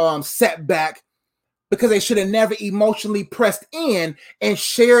set back because they should have never emotionally pressed in and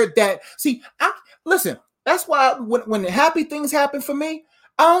shared that. See, listen, that's why when happy things happen for me,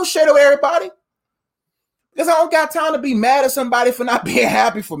 I don't share it with everybody. Because I don't got time to be mad at somebody for not being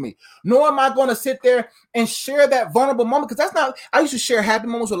happy for me. Nor am I going to sit there and share that vulnerable moment. Because that's not, I used to share happy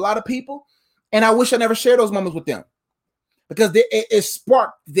moments with a lot of people. And I wish I never shared those moments with them. Because it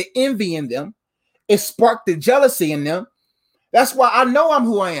sparked the envy in them. It sparked the jealousy in them. That's why I know I'm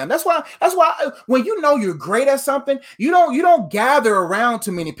who I am. That's why when you know you're great at something, you don't gather around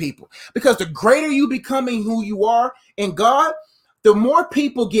too many people, because the greater you becoming who you are in God, the more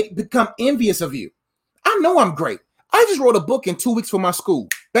people become envious of you. I know I'm great. I just wrote a book in 2 weeks for my school.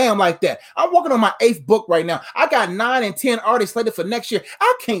 Bam, like that. I'm working on my 8th book right now. I got 9 and 10 artists slated for next year.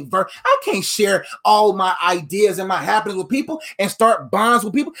 I can't share all my ideas and my happenings with people and start bonds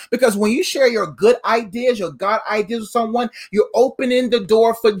with people, because when you share your good ideas, your God ideas with someone, you're opening the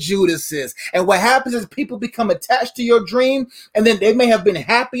door for Judases. And what happens is people become attached to your dream, and then they may have been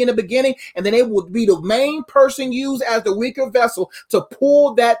happy in the beginning, and then they will be the main person used as the weaker vessel to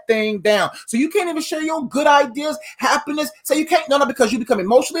pull that thing down. So you can't even share your good ideas, happiness. So you can't, no, because you become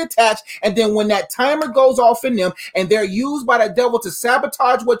emotionally attached. And then when that timer goes off in them and they're used by the devil to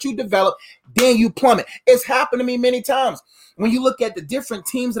sabotage what you develop, then you plummet. It's happened to me many times. When you look at the different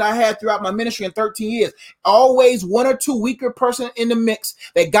teams that I had throughout my ministry in 13 years, always one or two weaker person in the mix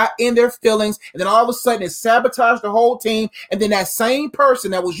that got in their feelings, and then all of a sudden it sabotaged the whole team. And then that same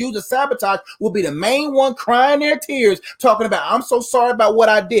person that was used to sabotage will be the main one crying their tears, talking about, I'm so sorry about what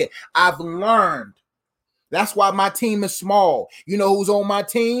I did. I've learned. That's why my team is small. You know who's on my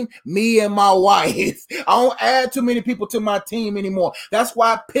team? Me and my wife. I don't add too many people to my team anymore. That's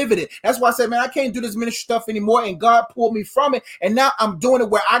why I pivoted. That's why I said, man, I can't do this ministry stuff anymore. And God pulled me from it. And now I'm doing it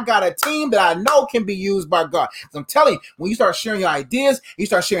where I got a team that I know can be used by God. I'm telling you, when you start sharing your ideas, you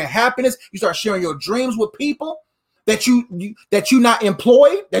start sharing happiness, you start sharing your dreams with people that you not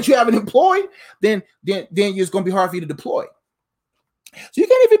employed, that you haven't employed, then it's going to be hard for you to deploy. So you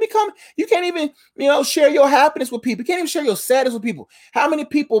can't even share your happiness with people. You can't even share your sadness with people. How many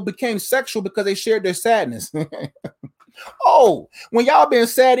people became sexual because they shared their sadness? Oh, when y'all been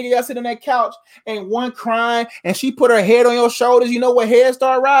sad and y'all sit on that couch and one crying and she put her head on your shoulders, you know what hairs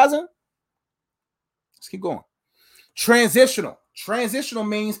start rising? Let's keep going. Transitional. Transitional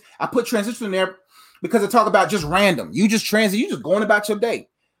means, I put transitional in there because I talk about just random. You just going about your day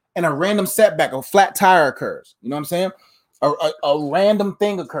and a random setback, a flat tire occurs. You know what I'm saying? A random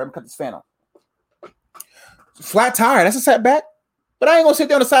thing occurred. Cut this fan on. Flat tire, that's a setback. But I ain't gonna sit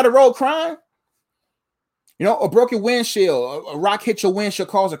there on the side of the road crying. A broken windshield, a rock hit your windshield,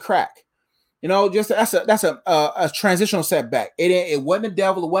 cause a crack. That's a transitional setback. It wasn't the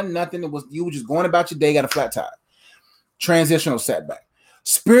devil, it wasn't nothing. It was you were just going about your day, got a flat tire. Transitional setback.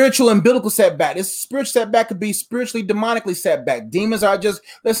 Spiritual and biblical setback. This spiritual setback could be spiritually, demonically setback. Demons are just,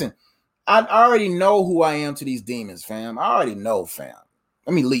 listen, I already know who I am to these demons, fam. I already know, fam.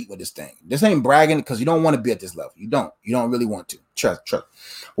 Let me lead with this thing. This ain't bragging because you don't want to be at this level. You don't really want to. Trust. But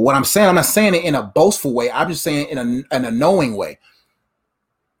what I'm saying, I'm not saying it in a boastful way. I'm just saying in a knowing way.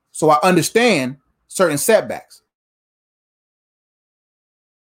 So I understand certain setbacks.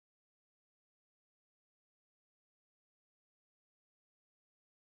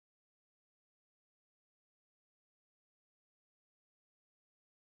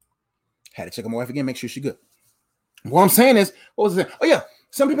 Had to check her wife again, make sure she's good. What I'm saying is, what was it? Oh yeah,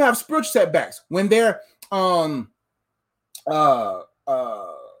 some people have spiritual setbacks when they're going through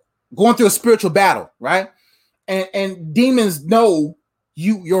a spiritual battle, right? And demons know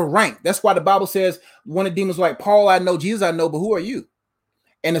your rank. That's why the Bible says one of the demons was like, Paul, I know, Jesus, I know, but who are you?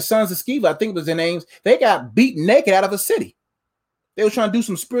 And the sons of Sceva, I think it was their names, they got beat naked out of a city. They were trying to do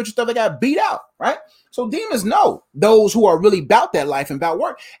some spiritual stuff. They got beat out, right? So demons know those who are really about that life and about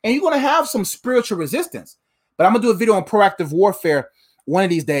work. And you're going to have some spiritual resistance. But I'm going to do a video on proactive warfare one of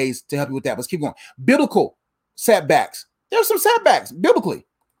these days to help you with that. Let's keep going. Biblical setbacks. There's some setbacks biblically.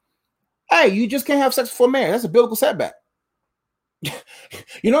 Hey, you just can't have sex before marriage. That's a biblical setback.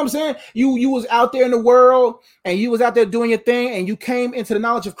 You know what I'm saying? You was out there in the world and you was out there doing your thing and you came into the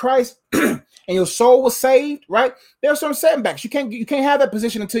knowledge of Christ and your soul was saved, right? There are some setbacks. You can't have that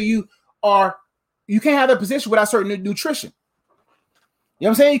position until you can't have that position without certain nutrition. You know what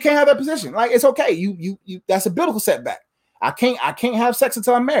I'm saying? You can't have that position. Like, it's okay. You that's a biblical setback. I can't have sex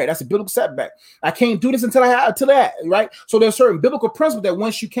until I'm married. That's a biblical setback. I can't do this until that, right? So there's certain biblical principles that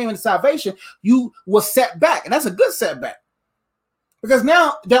once you came into salvation, you was set back. And that's a good setback. Because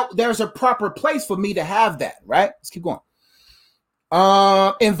now there's a proper place for me to have that, right? Let's keep going.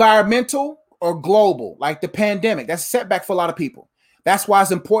 Environmental or global, like the pandemic. That's a setback for a lot of people. That's why it's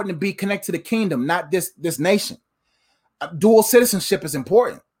important to be connected to the kingdom, not this nation. Dual citizenship is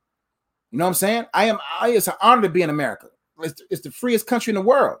important. You know what I'm saying? It's an honor to be in America. It's the freest country in the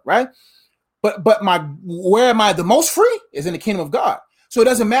world, right? But where am I the most free is in the kingdom of God. So it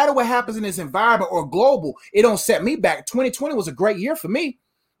doesn't matter what happens in this environment or global. It don't set me back. 2020 was a great year for me.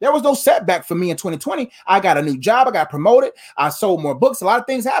 There was no setback for me in 2020. I got a new job. I got promoted. I sold more books. A lot of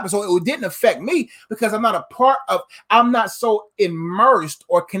things happened. So it didn't affect me because I'm not so immersed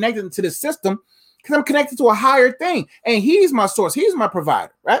or connected to the system because I'm connected to a higher thing. And he's my source. He's my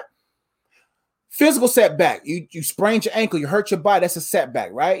provider, right? Physical setback. You sprained your ankle. You hurt your body. That's a setback,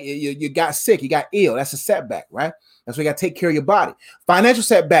 right? You got sick. You got ill. That's a setback, right? That's why you got to take care of your body. Financial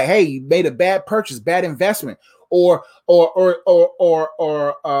setback. Hey, you made a bad purchase, bad investment, or a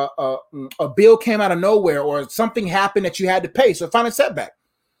bill came out of nowhere, or something happened that you had to pay. So financial setback.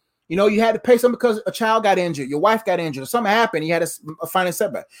 You know, you had to pay something because a child got injured, your wife got injured, or something happened. You had a financial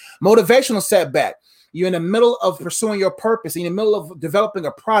setback. Motivational setback. You're in the middle of pursuing your purpose, in the middle of developing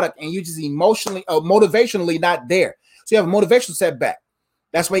a product, and you're just emotionally or motivationally not there. So you have a motivational setback.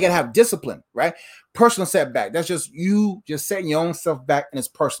 That's why you got to have discipline, right? Personal setback. That's just you just setting your own self back, and it's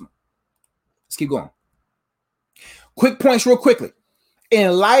personal. Let's keep going. Quick points real quickly.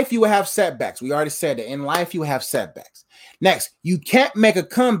 In life, you will have setbacks. We already said that. In life, you will have setbacks. Next, you can't make a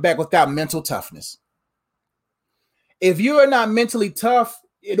comeback without mental toughness. If you are not mentally tough,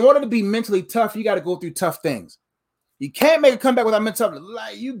 in order to be mentally tough, you got to go through tough things. You can't make a comeback without mental toughness.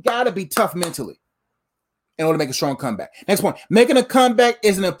 Like, you got to be tough mentally in order to make a strong comeback. Next point, making a comeback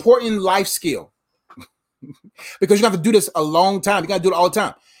is an important life skill because you have to do this a long time. You got to do it all the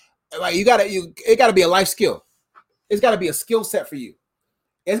time. Like it got to be a life skill. It's got to be a skill set for you.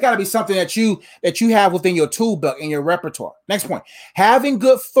 It's got to be something that you have within your tool belt in your repertoire. Next point, having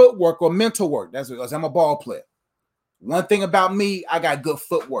good footwork or mental work. That's because I'm a ball player. One thing about me, I got good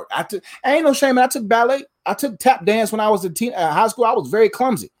footwork. I ain't no shame. I took ballet. I took tap dance when I was in high school. I was very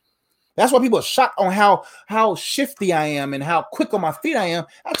clumsy. That's why people are shocked on how shifty I am and how quick on my feet I am.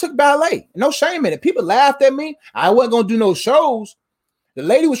 I took ballet. No shame in it. People laughed at me. I wasn't going to do no shows. The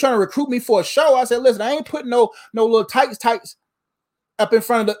lady was trying to recruit me for a show. I said, listen, I ain't putting no little tights up in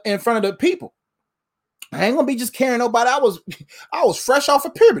front of the people. I ain't gonna be just carrying nobody. I was fresh off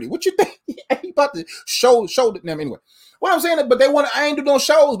of puberty. What you think? He about to show them anyway. What I'm saying, but I ain't do no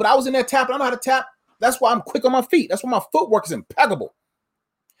shows, but I was in there tapping. I know how to tap. That's why I'm quick on my feet. That's why my footwork is impeccable.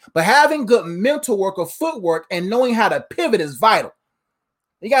 But having good mental work or footwork and knowing how to pivot is vital.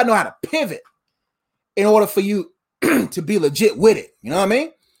 You gotta know how to pivot in order for you to be legit with it. You know what I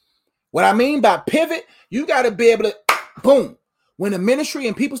mean? What I mean by pivot, you gotta be able to boom. When the ministry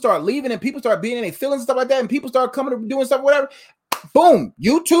and people start leaving and people start being in their feelings and stuff like that, and people start coming to doing stuff, whatever, boom,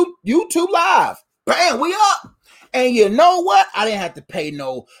 YouTube live. Bam, we up. And you know what? I didn't have to pay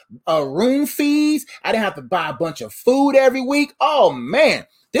no room fees. I didn't have to buy a bunch of food every week. Oh, man,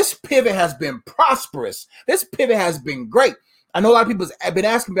 this pivot has been prosperous. This pivot has been great. I know a lot of people have been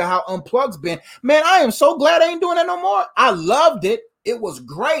asking about how Unplugged's been. Man, I am so glad I ain't doing that no more. I loved it. It was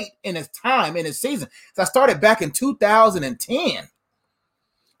great in its time, in its season. So I started back in 2010.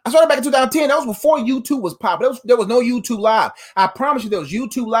 That was before YouTube was popular. There was no YouTube Live. I promise you there was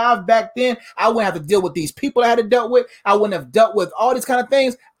YouTube Live back then. I wouldn't have to deal with these people I had to deal with. I wouldn't have dealt with all these kind of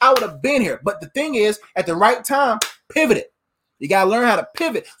things. I would have been here. But the thing is, at the right time, pivot it. You got to learn how to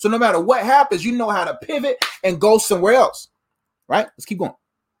pivot. So no matter what happens, you know how to pivot and go somewhere else. Right? Let's keep going.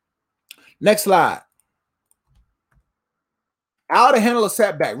 Next slide. How to handle a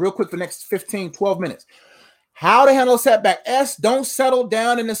setback. Real quick for the next 15, 12 minutes. How to handle a setback. S, don't settle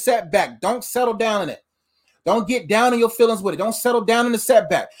down in the setback. Don't settle down in it. Don't get down in your feelings with it. Don't settle down in the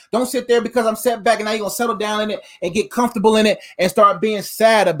setback. Don't sit there because I'm set back and now you're going to settle down in it and get comfortable in it and start being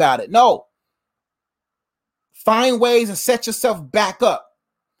sad about it. No. Find ways and set yourself back up.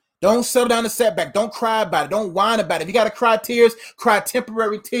 Don't settle down the setback. Don't cry about it. Don't whine about it. If you got to cry tears, cry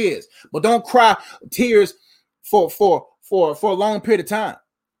temporary tears. But don't cry tears for a long period of time.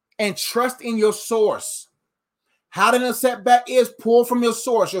 And trust in your source. How to handle a setback is pull from your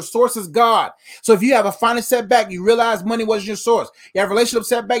source. Your source is God. So if you have a financial setback, you realize money wasn't your source. You have a relationship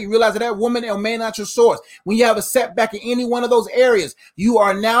setback, you realize that woman or man not your source. When you have a setback in any one of those areas, you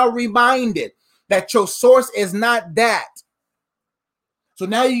are now reminded that your source is not that. So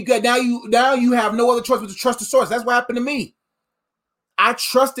now you have no other choice but to trust the source. That's what happened to me. I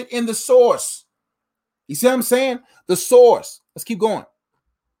trusted in the source. You see what I'm saying? The source. Let's keep going.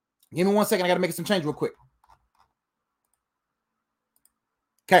 Give me 1 second. I got to make some change real quick.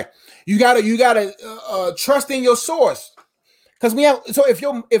 Okay, you gotta trust in your source, because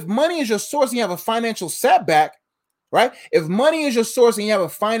if money is your source and you have a financial setback, right? If money is your source and you have a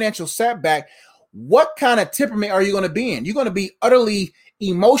financial setback, what kind of temperament are you going to be in? You're going to be utterly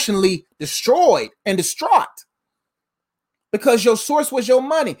emotionally destroyed and distraught because your source was your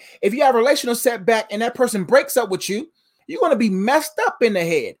money. If you have a relational setback and that person breaks up with you, you're going to be messed up in the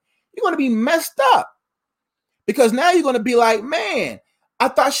head. You're going to be messed up because now you're going to be like, man, I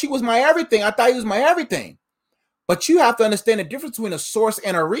thought she was my everything. I thought he was my everything. But you have to understand the difference between a source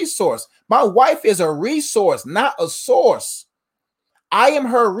and a resource. My wife is a resource, not a source. I am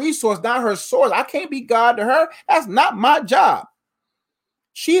her resource, not her source. I can't be God to her. That's not my job.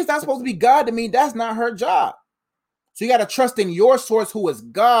 She is not supposed to be God to me. That's not her job. So you got to trust in your source, who is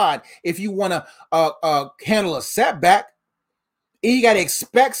God, if you want to handle a setback. And you got to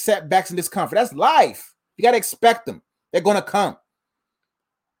expect setbacks and discomfort. That's life. You got to expect them. They're going to come.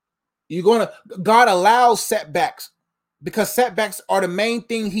 God allows setbacks because setbacks are the main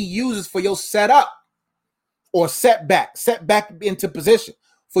thing he uses for your setup or setback into position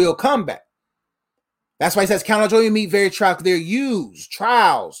for your comeback. That's why he says, count on joy you meet various trials. They're used,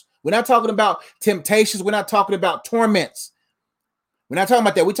 trials. We're not talking about temptations. We're not talking about torments. We're not talking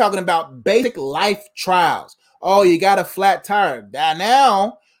about that. We're talking about basic life trials. Oh, you got a flat tire.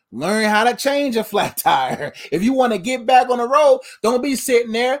 Now, learn how to change a flat tire. If you want to get back on the road, don't be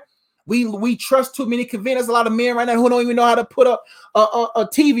sitting there. We trust too many convenience. There's a lot of men right now who don't even know how to put up a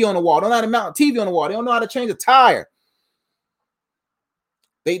TV on the wall. Don't know how to mount a TV on the wall. They don't know how to change a tire.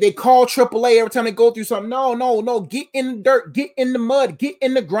 They call AAA every time they go through something. No. Get in the dirt. Get in the mud. Get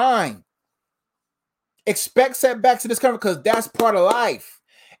in the grind. Expect setbacks to discomfort because that's part of life.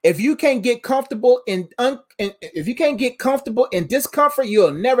 If you can't get comfortable in discomfort,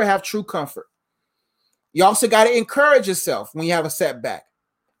 you'll never have true comfort. You also got to encourage yourself when you have a setback.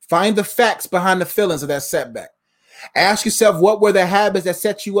 Find the facts behind the feelings of that setback. Ask yourself, what were the habits that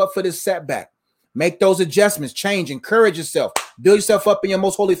set you up for this setback? Make those adjustments, change, encourage yourself, build yourself up in your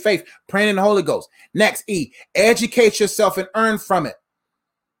most holy faith, praying in the Holy Ghost. Next, E, educate yourself and earn from it.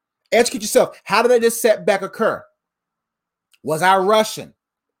 Educate yourself. How did this setback occur? Was I rushing?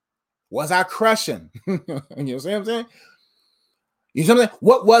 Was I crushing? You know what I'm saying? You know what I'm saying?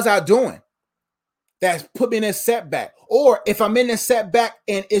 What was I doing that's put me in a setback? Or if I'm in a setback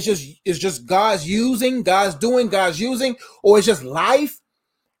and it's just God's using, God's doing, God's using, or it's just life,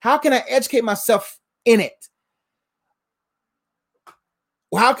 how can I educate myself in it?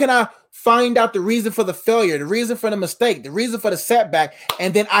 How can I find out the reason for the failure, the reason for the mistake, the reason for the setback,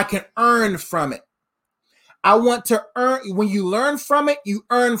 and then I can earn from it? I want to earn. When you learn from it, you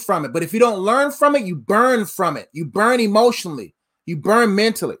earn from it. But if you don't learn from it, you burn from it. You burn emotionally. You burn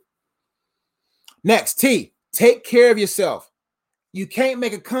mentally. Next, T, take care of yourself. You can't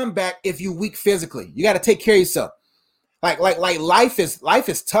make a comeback if you're weak physically. You got to take care of yourself. Like life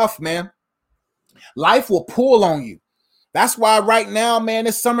is tough, man. Life will pull on you. That's why right now, man,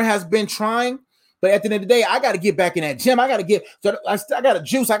 this summer has been trying. But at the end of the day, I got to get back in that gym. I got to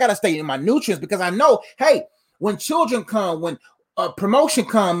juice. I got to stay in my nutrients because I know, hey, when children come, when a promotion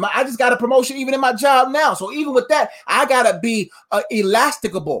come, I just got a promotion even in my job now. So even with that, I got to be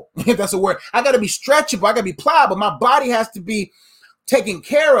elasticable, if that's a word. I got to be stretchable. I got to be pliable. My body has to be taken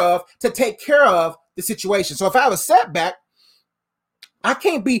care of to take care of the situation. So if I have a setback, I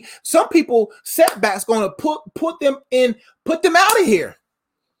can't be. Some people, setbacks going to put them out of here.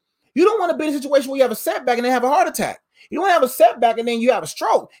 You don't want to be in a situation where you have a setback and then have a heart attack. You don't want to have a setback and then you have a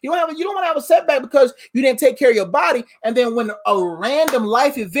stroke. You don't want to have a setback because you didn't take care of your body, and then when a random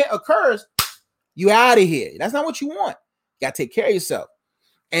life event occurs, you out of here. That's not what you want. You got to take care of yourself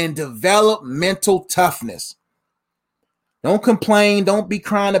and develop mental toughness. Don't complain. Don't be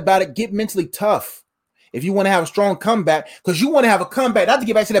crying about it. Get mentally tough if you want to have a strong comeback, because you want to have a comeback, not to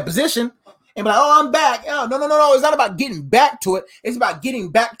get back to that position and be like, oh, I'm back. Oh, no. It's not about getting back to it. It's about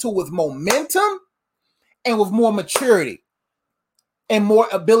getting back to it with momentum and with more maturity and more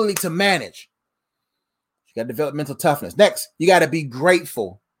ability to manage. You got to develop mental toughness. Next, you got to be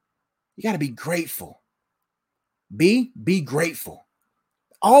grateful. You got to be grateful. Be grateful.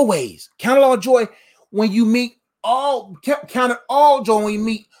 Always. Count it all joy when you meet count it all joy when you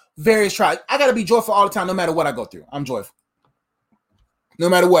meet various trials. I got to be joyful all the time, no matter what I go through. I'm joyful. No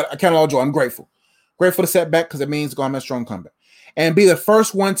matter what, I count it all joy. I'm grateful. Grateful to setback because it means going to have a strong comeback. And be the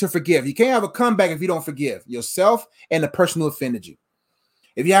first one to forgive. You can't have a comeback if you don't forgive yourself and the person who offended you.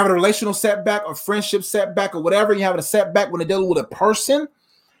 If you have a relational setback or friendship setback or whatever, you're having a setback when you're dealing with a person,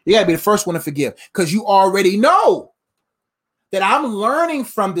 you got to be the first one to forgive because you already know that I'm learning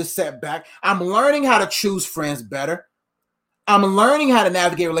from this setback. I'm learning how to choose friends better. I'm learning how to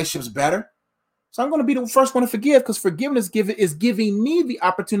navigate relationships better. So I'm going to be the first one to forgive because forgiveness is giving me the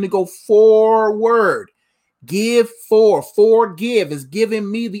opportunity to go forward. Forgive is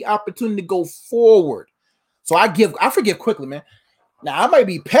giving me the opportunity to go forward. So I forgive quickly, man. Now I might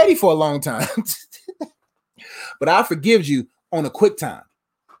be petty for a long time, but I forgive you on a quick time.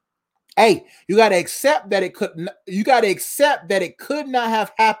 Hey, you got to accept that it could not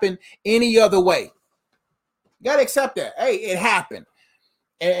have happened any other way. You got to accept that. Hey, it happened.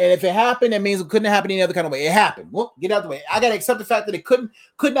 And if it happened, that means it couldn't happen any other kind of way. It happened. Well, get out of the way. I got to accept the fact that it could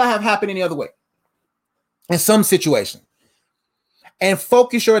not have happened any other way in some situation. And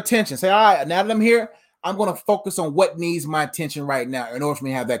focus your attention. Say, all right, now that I'm here, I'm going to focus on what needs my attention right now in order for me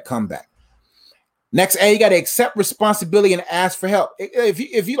to have that comeback. Next, A, you got to accept responsibility and ask for help.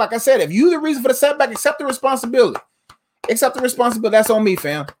 If you, like I said, if you're the reason for the setback, accept the responsibility. Accept the responsibility. That's on me,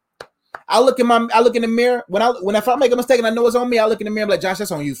 fam. I look in the mirror if I make a mistake and I know it's on me. I look in the mirror and be like, Josh,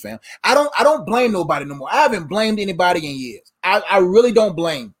 that's on you, fam. I don't blame nobody no more. I haven't blamed anybody in years. I really don't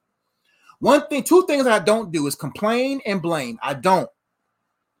blame. Two things I don't do is complain and blame. I don't.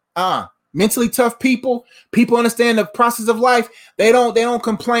 Mentally tough people understand the process of life. They don't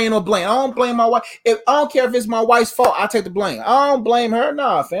complain or blame. I don't blame my wife. I don't care if it's my wife's fault, I take the blame. I don't blame her.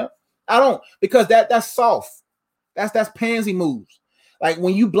 Nah, fam. I don't, because that's soft. That's pansy moves. Like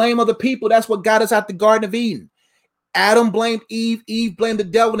when you blame other people, that's what got us out the Garden of Eden. Adam blamed Eve. Eve blamed the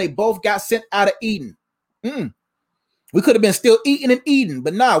devil, and they both got sent out of Eden. We could have been still eating and eating,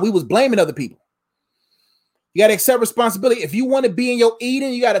 but nah, we was blaming other people. You got to accept responsibility. If you want to be in your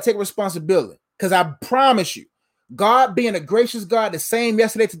Eden, you got to take responsibility. Because I promise you, God being a gracious God, the same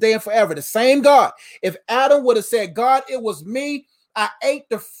yesterday, today, and forever, the same God. If Adam would have said, God, it was me, I ate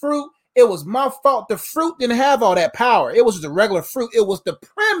the fruit, it was my fault. The fruit didn't have all that power. It was the regular fruit. It was the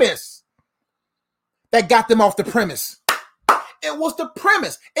premise that got them off the premise. It was the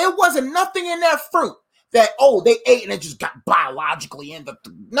premise. It wasn't nothing in that fruit that, they ate and it just got biologically in the...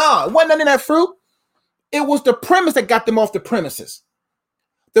 No, it wasn't nothing in that fruit. It was the premise that got them off the premises.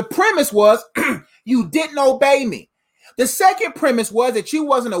 The premise was, you didn't obey me. The second premise was that you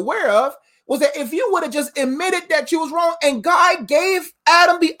wasn't aware of, was that if you would have just admitted that you was wrong, and God gave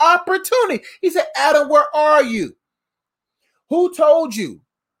Adam the opportunity. He said, Adam, where are you? Who told you?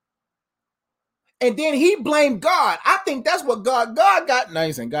 And then he blamed God. I think that's what God got. No,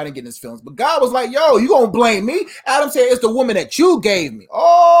 he's saying God didn't get in his feelings, but God was like, yo, you gonna blame me? Adam said, it's the woman that you gave me.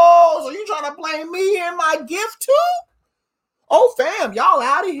 Oh, so you trying to blame me and my gift too? Oh, fam, y'all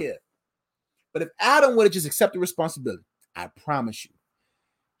out of here. But if Adam would have just accepted responsibility, I promise you,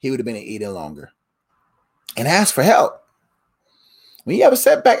 he would have been eating longer. And ask for help. When you have a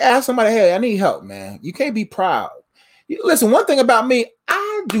setback, ask somebody, hey, I need help, man. You can't be proud. Listen, one thing about me,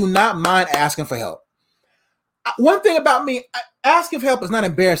 I do not mind asking for help. One thing about me, asking for help is not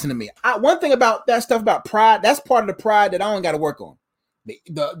embarrassing to me. One thing about that stuff about pride, that's part of the pride that I don't got to work on.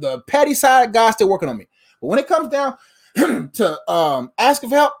 The petty side, God's still working on me. But when it comes down to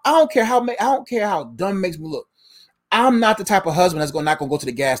asking for help, I don't care how dumb it makes me look. I'm not the type of husband that's not going to go to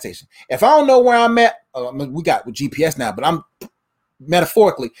the gas station. If I don't know where I'm at, we got with GPS now, but I'm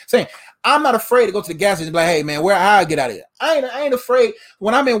metaphorically saying I'm not afraid to go to the gas station and be like, hey man, how I get out of here? I ain't afraid.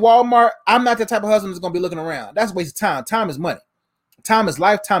 When I'm in Walmart, I'm not the type of husband that's going to be looking around. That's a waste of time. Time is money. Time is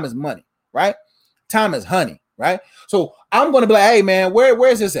life. Time is money, right? Time is honey, right? So I'm going to be like, hey man, where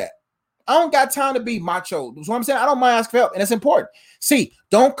is this at? I don't got time to be macho. That's what I'm saying. I don't mind asking for help, and it's important. See,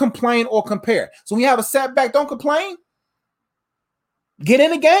 don't complain or compare. So when you have a setback, don't complain. Get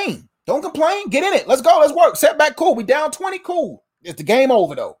in the game. Don't complain. Get in it. Let's go. Let's work. Setback, cool. We down 20, cool. It's the game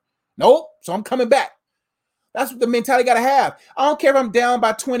over though. Nope. So I'm coming back. That's what the mentality got to have. I don't care if I'm down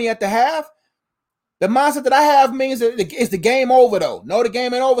by 20 at the half. The mindset that I have means that it's the game over though. No, the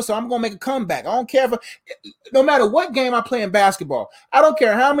game ain't over, so I'm going to make a comeback. I don't care no matter what game I play in basketball. I don't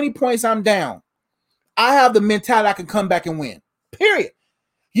care how many points I'm down. I have the mentality I can come back and win. Period.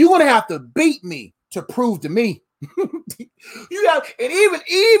 You're going to have to beat me to prove to me. And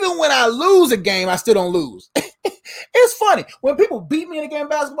even when I lose a game, I still don't lose. It's funny. When people beat me in a game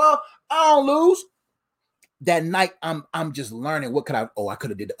of basketball, I don't lose. That night, I'm just learning what I could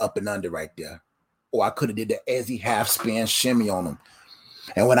have did the up and under right there. Or I could have did the Ezzy half spin shimmy on them.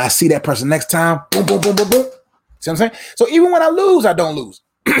 And when I see that person next time, boom, boom, boom, boom, boom. See what I'm saying? So even when I lose, I don't lose.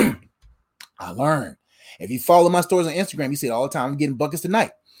 I learn. If you follow my stories on Instagram, you see it all the time. I'm getting buckets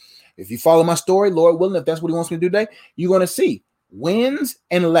tonight. If you follow my story, Lord willing, if that's what he wants me to do today, you're going to see wins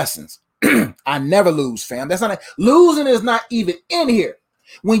and lessons. I never lose, fam. Losing is not even in here.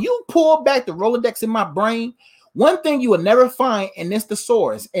 When you pull back the Rolodex in my brain, one thing you will never find in this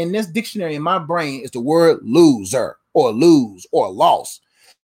thesaurus, in this dictionary in my brain, is the word loser or lose or loss.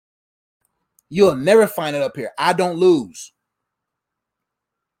 You'll never find it up here. I don't lose.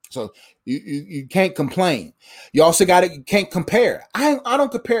 So you can't complain. You also you can't compare. I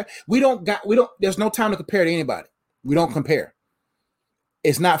don't compare. There's no time to compare to anybody. We don't compare.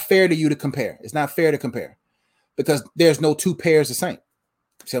 It's not fair to you to compare. It's not fair to compare because there's no two pairs the same.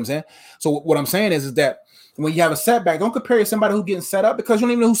 See what I'm saying? So what I'm saying is that When you have a setback, don't compare to somebody who's getting set up because you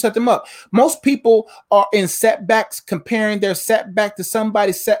don't even know who set them up. Most people are in setbacks comparing their setback to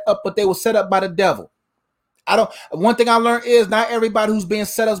somebody set up, but they were set up by the devil. One thing I learned is not everybody who's being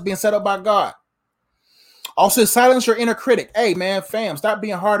set up is being set up by God. Also, silence your inner critic. Hey, man, fam, stop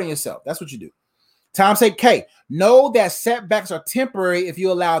being hard on yourself. That's what you do. Tom said, K, know that setbacks are temporary if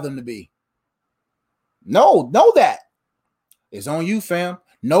you allow them to be. No, know that. It's on you, fam.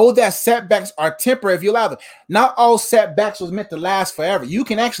 Know that setbacks are temporary if you allow them. Not all setbacks was meant to last forever. You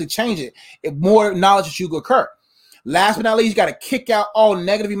can actually change it if more knowledge that you occur. Last but not least, you got to kick out all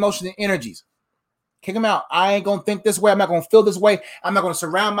negative emotions and energies. Kick them out. I ain't going to think this way. I'm not going to feel this way. I'm not going to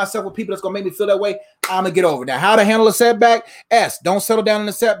surround myself with people that's going to make me feel that way. I'm going to get over it. Now, how to handle a setback? S, don't settle down in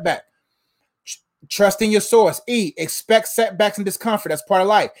a setback. Trust in your source. E, expect setbacks and discomfort. That's part of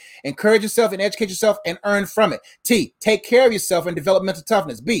life. Encourage yourself and educate yourself and earn from it. T, take care of yourself and develop mental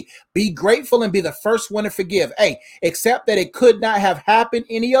toughness. B, be grateful and be the first one to forgive. A, accept that it could not have happened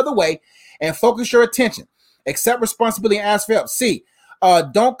any other way and focus your attention. Accept responsibility and ask for help. C,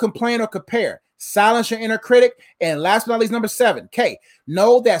 don't complain or compare. Silence your inner critic. And last but not least, number 7, K,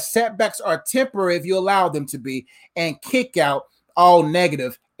 know that setbacks are temporary if you allow them to be, and kick out all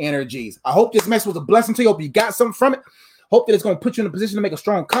negative energies. I hope this message was a blessing to you. Hope you got something from it. Hope that it's going to put you in a position to make a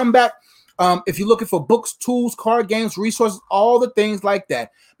strong comeback. If you're looking for books, tools, card games, resources, all the things like that,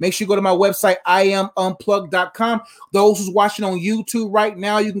 make sure you go to my website, iamunplugged.com. Those who's watching on YouTube right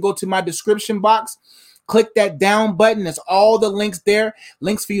now, you can go to my description box, click that down button. There's all the links there.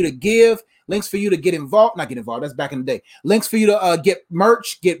 Links for you to give. Links for you to get involved. Not get involved. That's back in the day. Links for you to get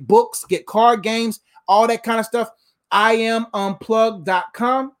merch, get books, get card games, all that kind of stuff.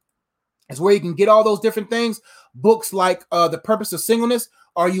 iamunplugged.com is where you can get all those different things. Books like The Purpose of Singleness,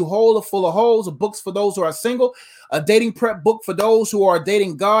 Are You Whole or Full of Holes? Books for those who are single. A dating prep book for those who are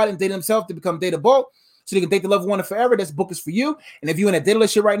dating God and dating themselves to become dateable, so they can date the loved one forever. This book is for you. And if you're in a date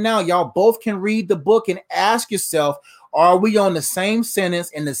relationship right now, y'all both can read the book and ask yourself, are we on the same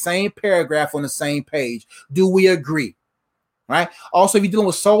sentence in the same paragraph on the same page? Do we agree? Right. Also, if you're dealing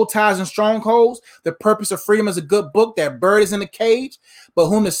with soul ties and strongholds, The Purpose of Freedom is a good book. That bird is in the cage, but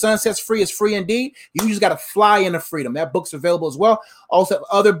whom the sun sets free is free indeed. You just got to fly into freedom. That book's available as well. Also,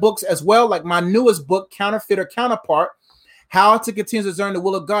 other books as well, like my newest book, Counterfeit or Counterpart, How to Continue to Discern the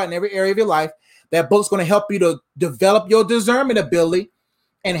Will of God in Every Area of Your Life. That book's going to help you to develop your discernment ability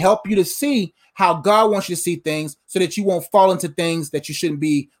and help you to see how God wants you to see things so that you won't fall into things that you shouldn't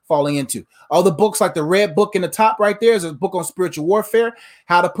be falling into. All the books, like the red book in the top right there, is a book on spiritual warfare,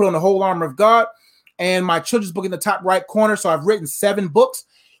 how to put on the whole armor of God, and my children's book in the top right corner. So I've written 7 books.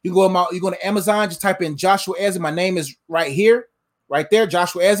 You go to Amazon, just type in Joshua Ezzy. My name is right here, right there,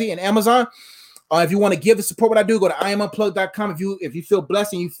 Joshua Ezzy in Amazon. If you want to give the support what I do, go to iamunplugged.com. If you feel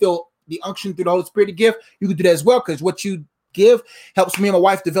blessed and you feel the unction through the Holy Spirit to give, you can do that as well, because what you give helps me and my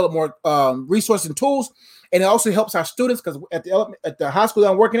wife develop more resources and tools, and it also helps our students, because at the high school that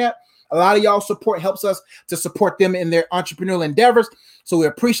I'm working at, a lot of y'all support helps us to support them in their entrepreneurial endeavors, so we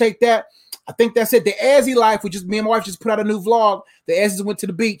appreciate that. I think that's it. The Ezzy Life, me and my wife just put out a new vlog. The Ezzies went to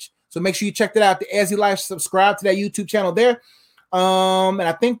the beach, so make sure you check that out. The Ezzy Life, subscribe to that YouTube channel there, and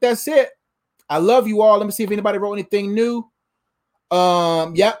I think that's it. I love you all. Let me see if anybody wrote anything new.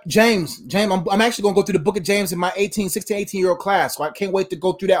 James, I'm actually going to go through the book of James in my 18-year-old class. So I can't wait to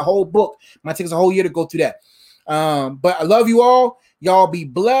go through that whole book. It might take us a whole year to go through that. But I love you all. Y'all be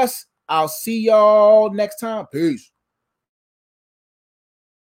blessed. I'll see y'all next time. Peace.